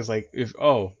of funny because like if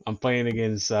I'm playing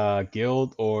against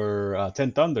Guild or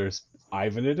Ten Thunders,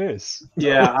 Ivan it is.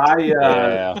 yeah,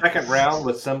 Yeah. second round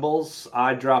with symbols,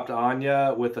 I dropped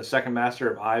Anya with the second master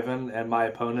of Ivan, and my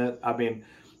opponent. I mean,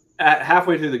 at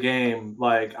halfway through the game,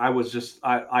 like I was just,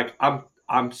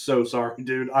 I'm so sorry,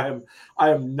 dude. I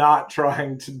am not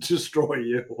trying to destroy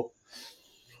you.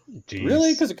 Jeez.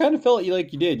 Really? Because it kind of felt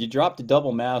like you did. You dropped a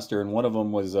double master, and one of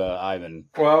them was Ivan.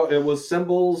 Well, it was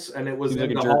symbols, and it was Seems like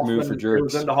a into jerk Hoffman. move for It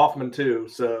was jerks. into Hoffman too.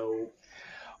 So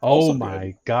Oh Also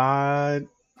my god.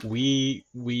 We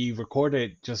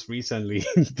recorded just recently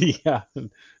the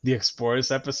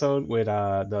Explorers episode with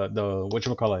the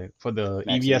whatchamacallit for the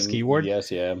EVS keyword.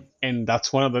 Yes, yeah. And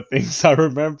that's one of the things I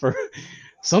remember.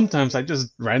 Sometimes I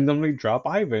just randomly drop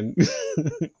Ivan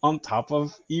on top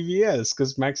of EVS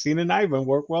because Maxine and Ivan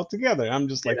work well together. I'm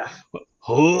just like, yeah.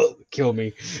 oh, kill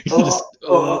me. Oh, Just,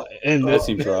 And That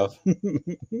seems rough.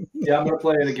 Yeah, I'm gonna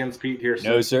play it against Pete here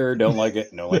soon. No, sir, don't like it.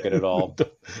 Don't like it at all.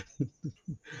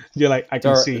 you're like, I It's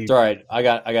can all, see. it's all right. I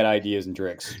got ideas and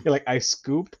tricks. You're like, I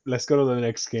scoop. Let's go to the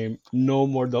next game. No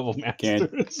more double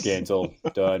masters. Cancel.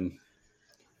 Done.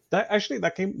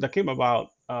 That came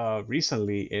about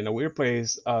recently in a weird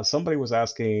place. Somebody was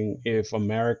asking if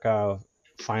America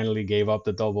finally gave up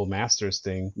the double masters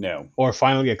thing, No. or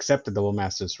finally accepted double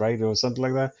masters, right? It was something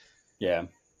like that. Yeah.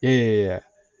 Yeah.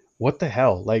 What the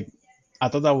hell? Like, I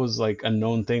thought that was like a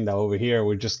known thing that over here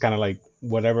we're just kind of like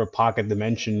whatever pocket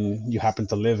dimension you happen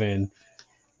to live in,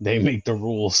 they make the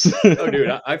rules. Oh, dude,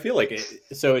 I feel like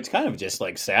so it's kind of just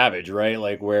like Savage, right?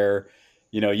 Like where,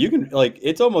 you can like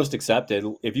it's almost accepted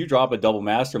if you drop a double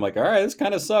master. I'm like, all right, this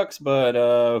kind of sucks, but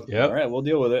Yep. all right, we'll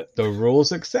deal with it. The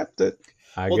rules accepted.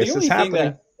 I Well, guess the it's only thing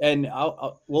happening. and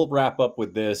we'll wrap up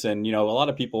with this, and a lot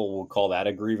of people will call that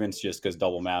a grievance just because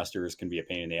double masters can be a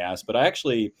pain in the ass. But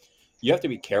you have to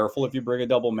be careful if you bring a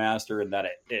double master and that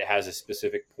it has a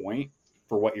specific point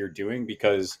for what you're doing,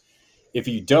 because if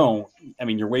you don't, I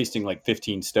mean, you're wasting like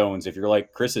 15 stones. If you're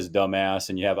like Chris's dumbass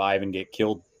and you have Ivan get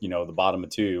killed, the bottom of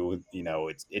 2,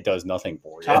 it does nothing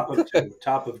for you. Top of 2.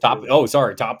 Top of 2.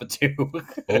 Top of 2.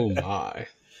 Oh my.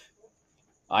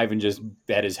 Ivan just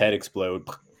had his head explode.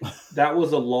 That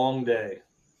was a long day.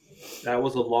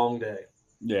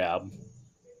 Yeah.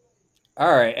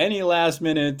 All right. Any last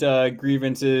minute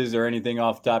grievances or anything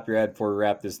off the top of your head before we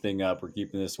wrap this thing up? We're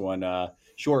keeping this one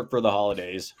short for the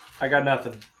holidays. I got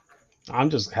nothing. I'm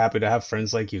just happy to have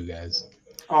friends like you guys.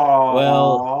 Oh,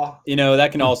 Well,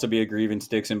 that can also be a grievance,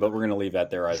 Dixon, but we're going to leave that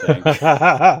there, I think.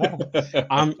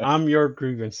 I'm your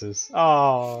grievances.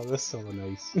 Oh, that's so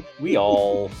nice. We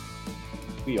all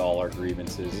are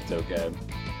grievances. It's okay.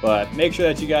 But make sure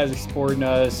that you guys are supporting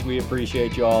us. We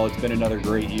appreciate you all. It's been another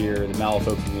great year. The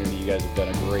Malifaux community, you guys have done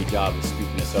a great job of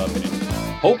scooping us up and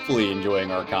hopefully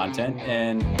enjoying our content.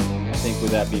 And I think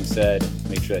with that being said,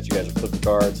 make sure that you guys are flip the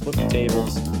cards, flip the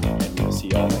tables, and we'll see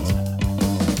you all next time.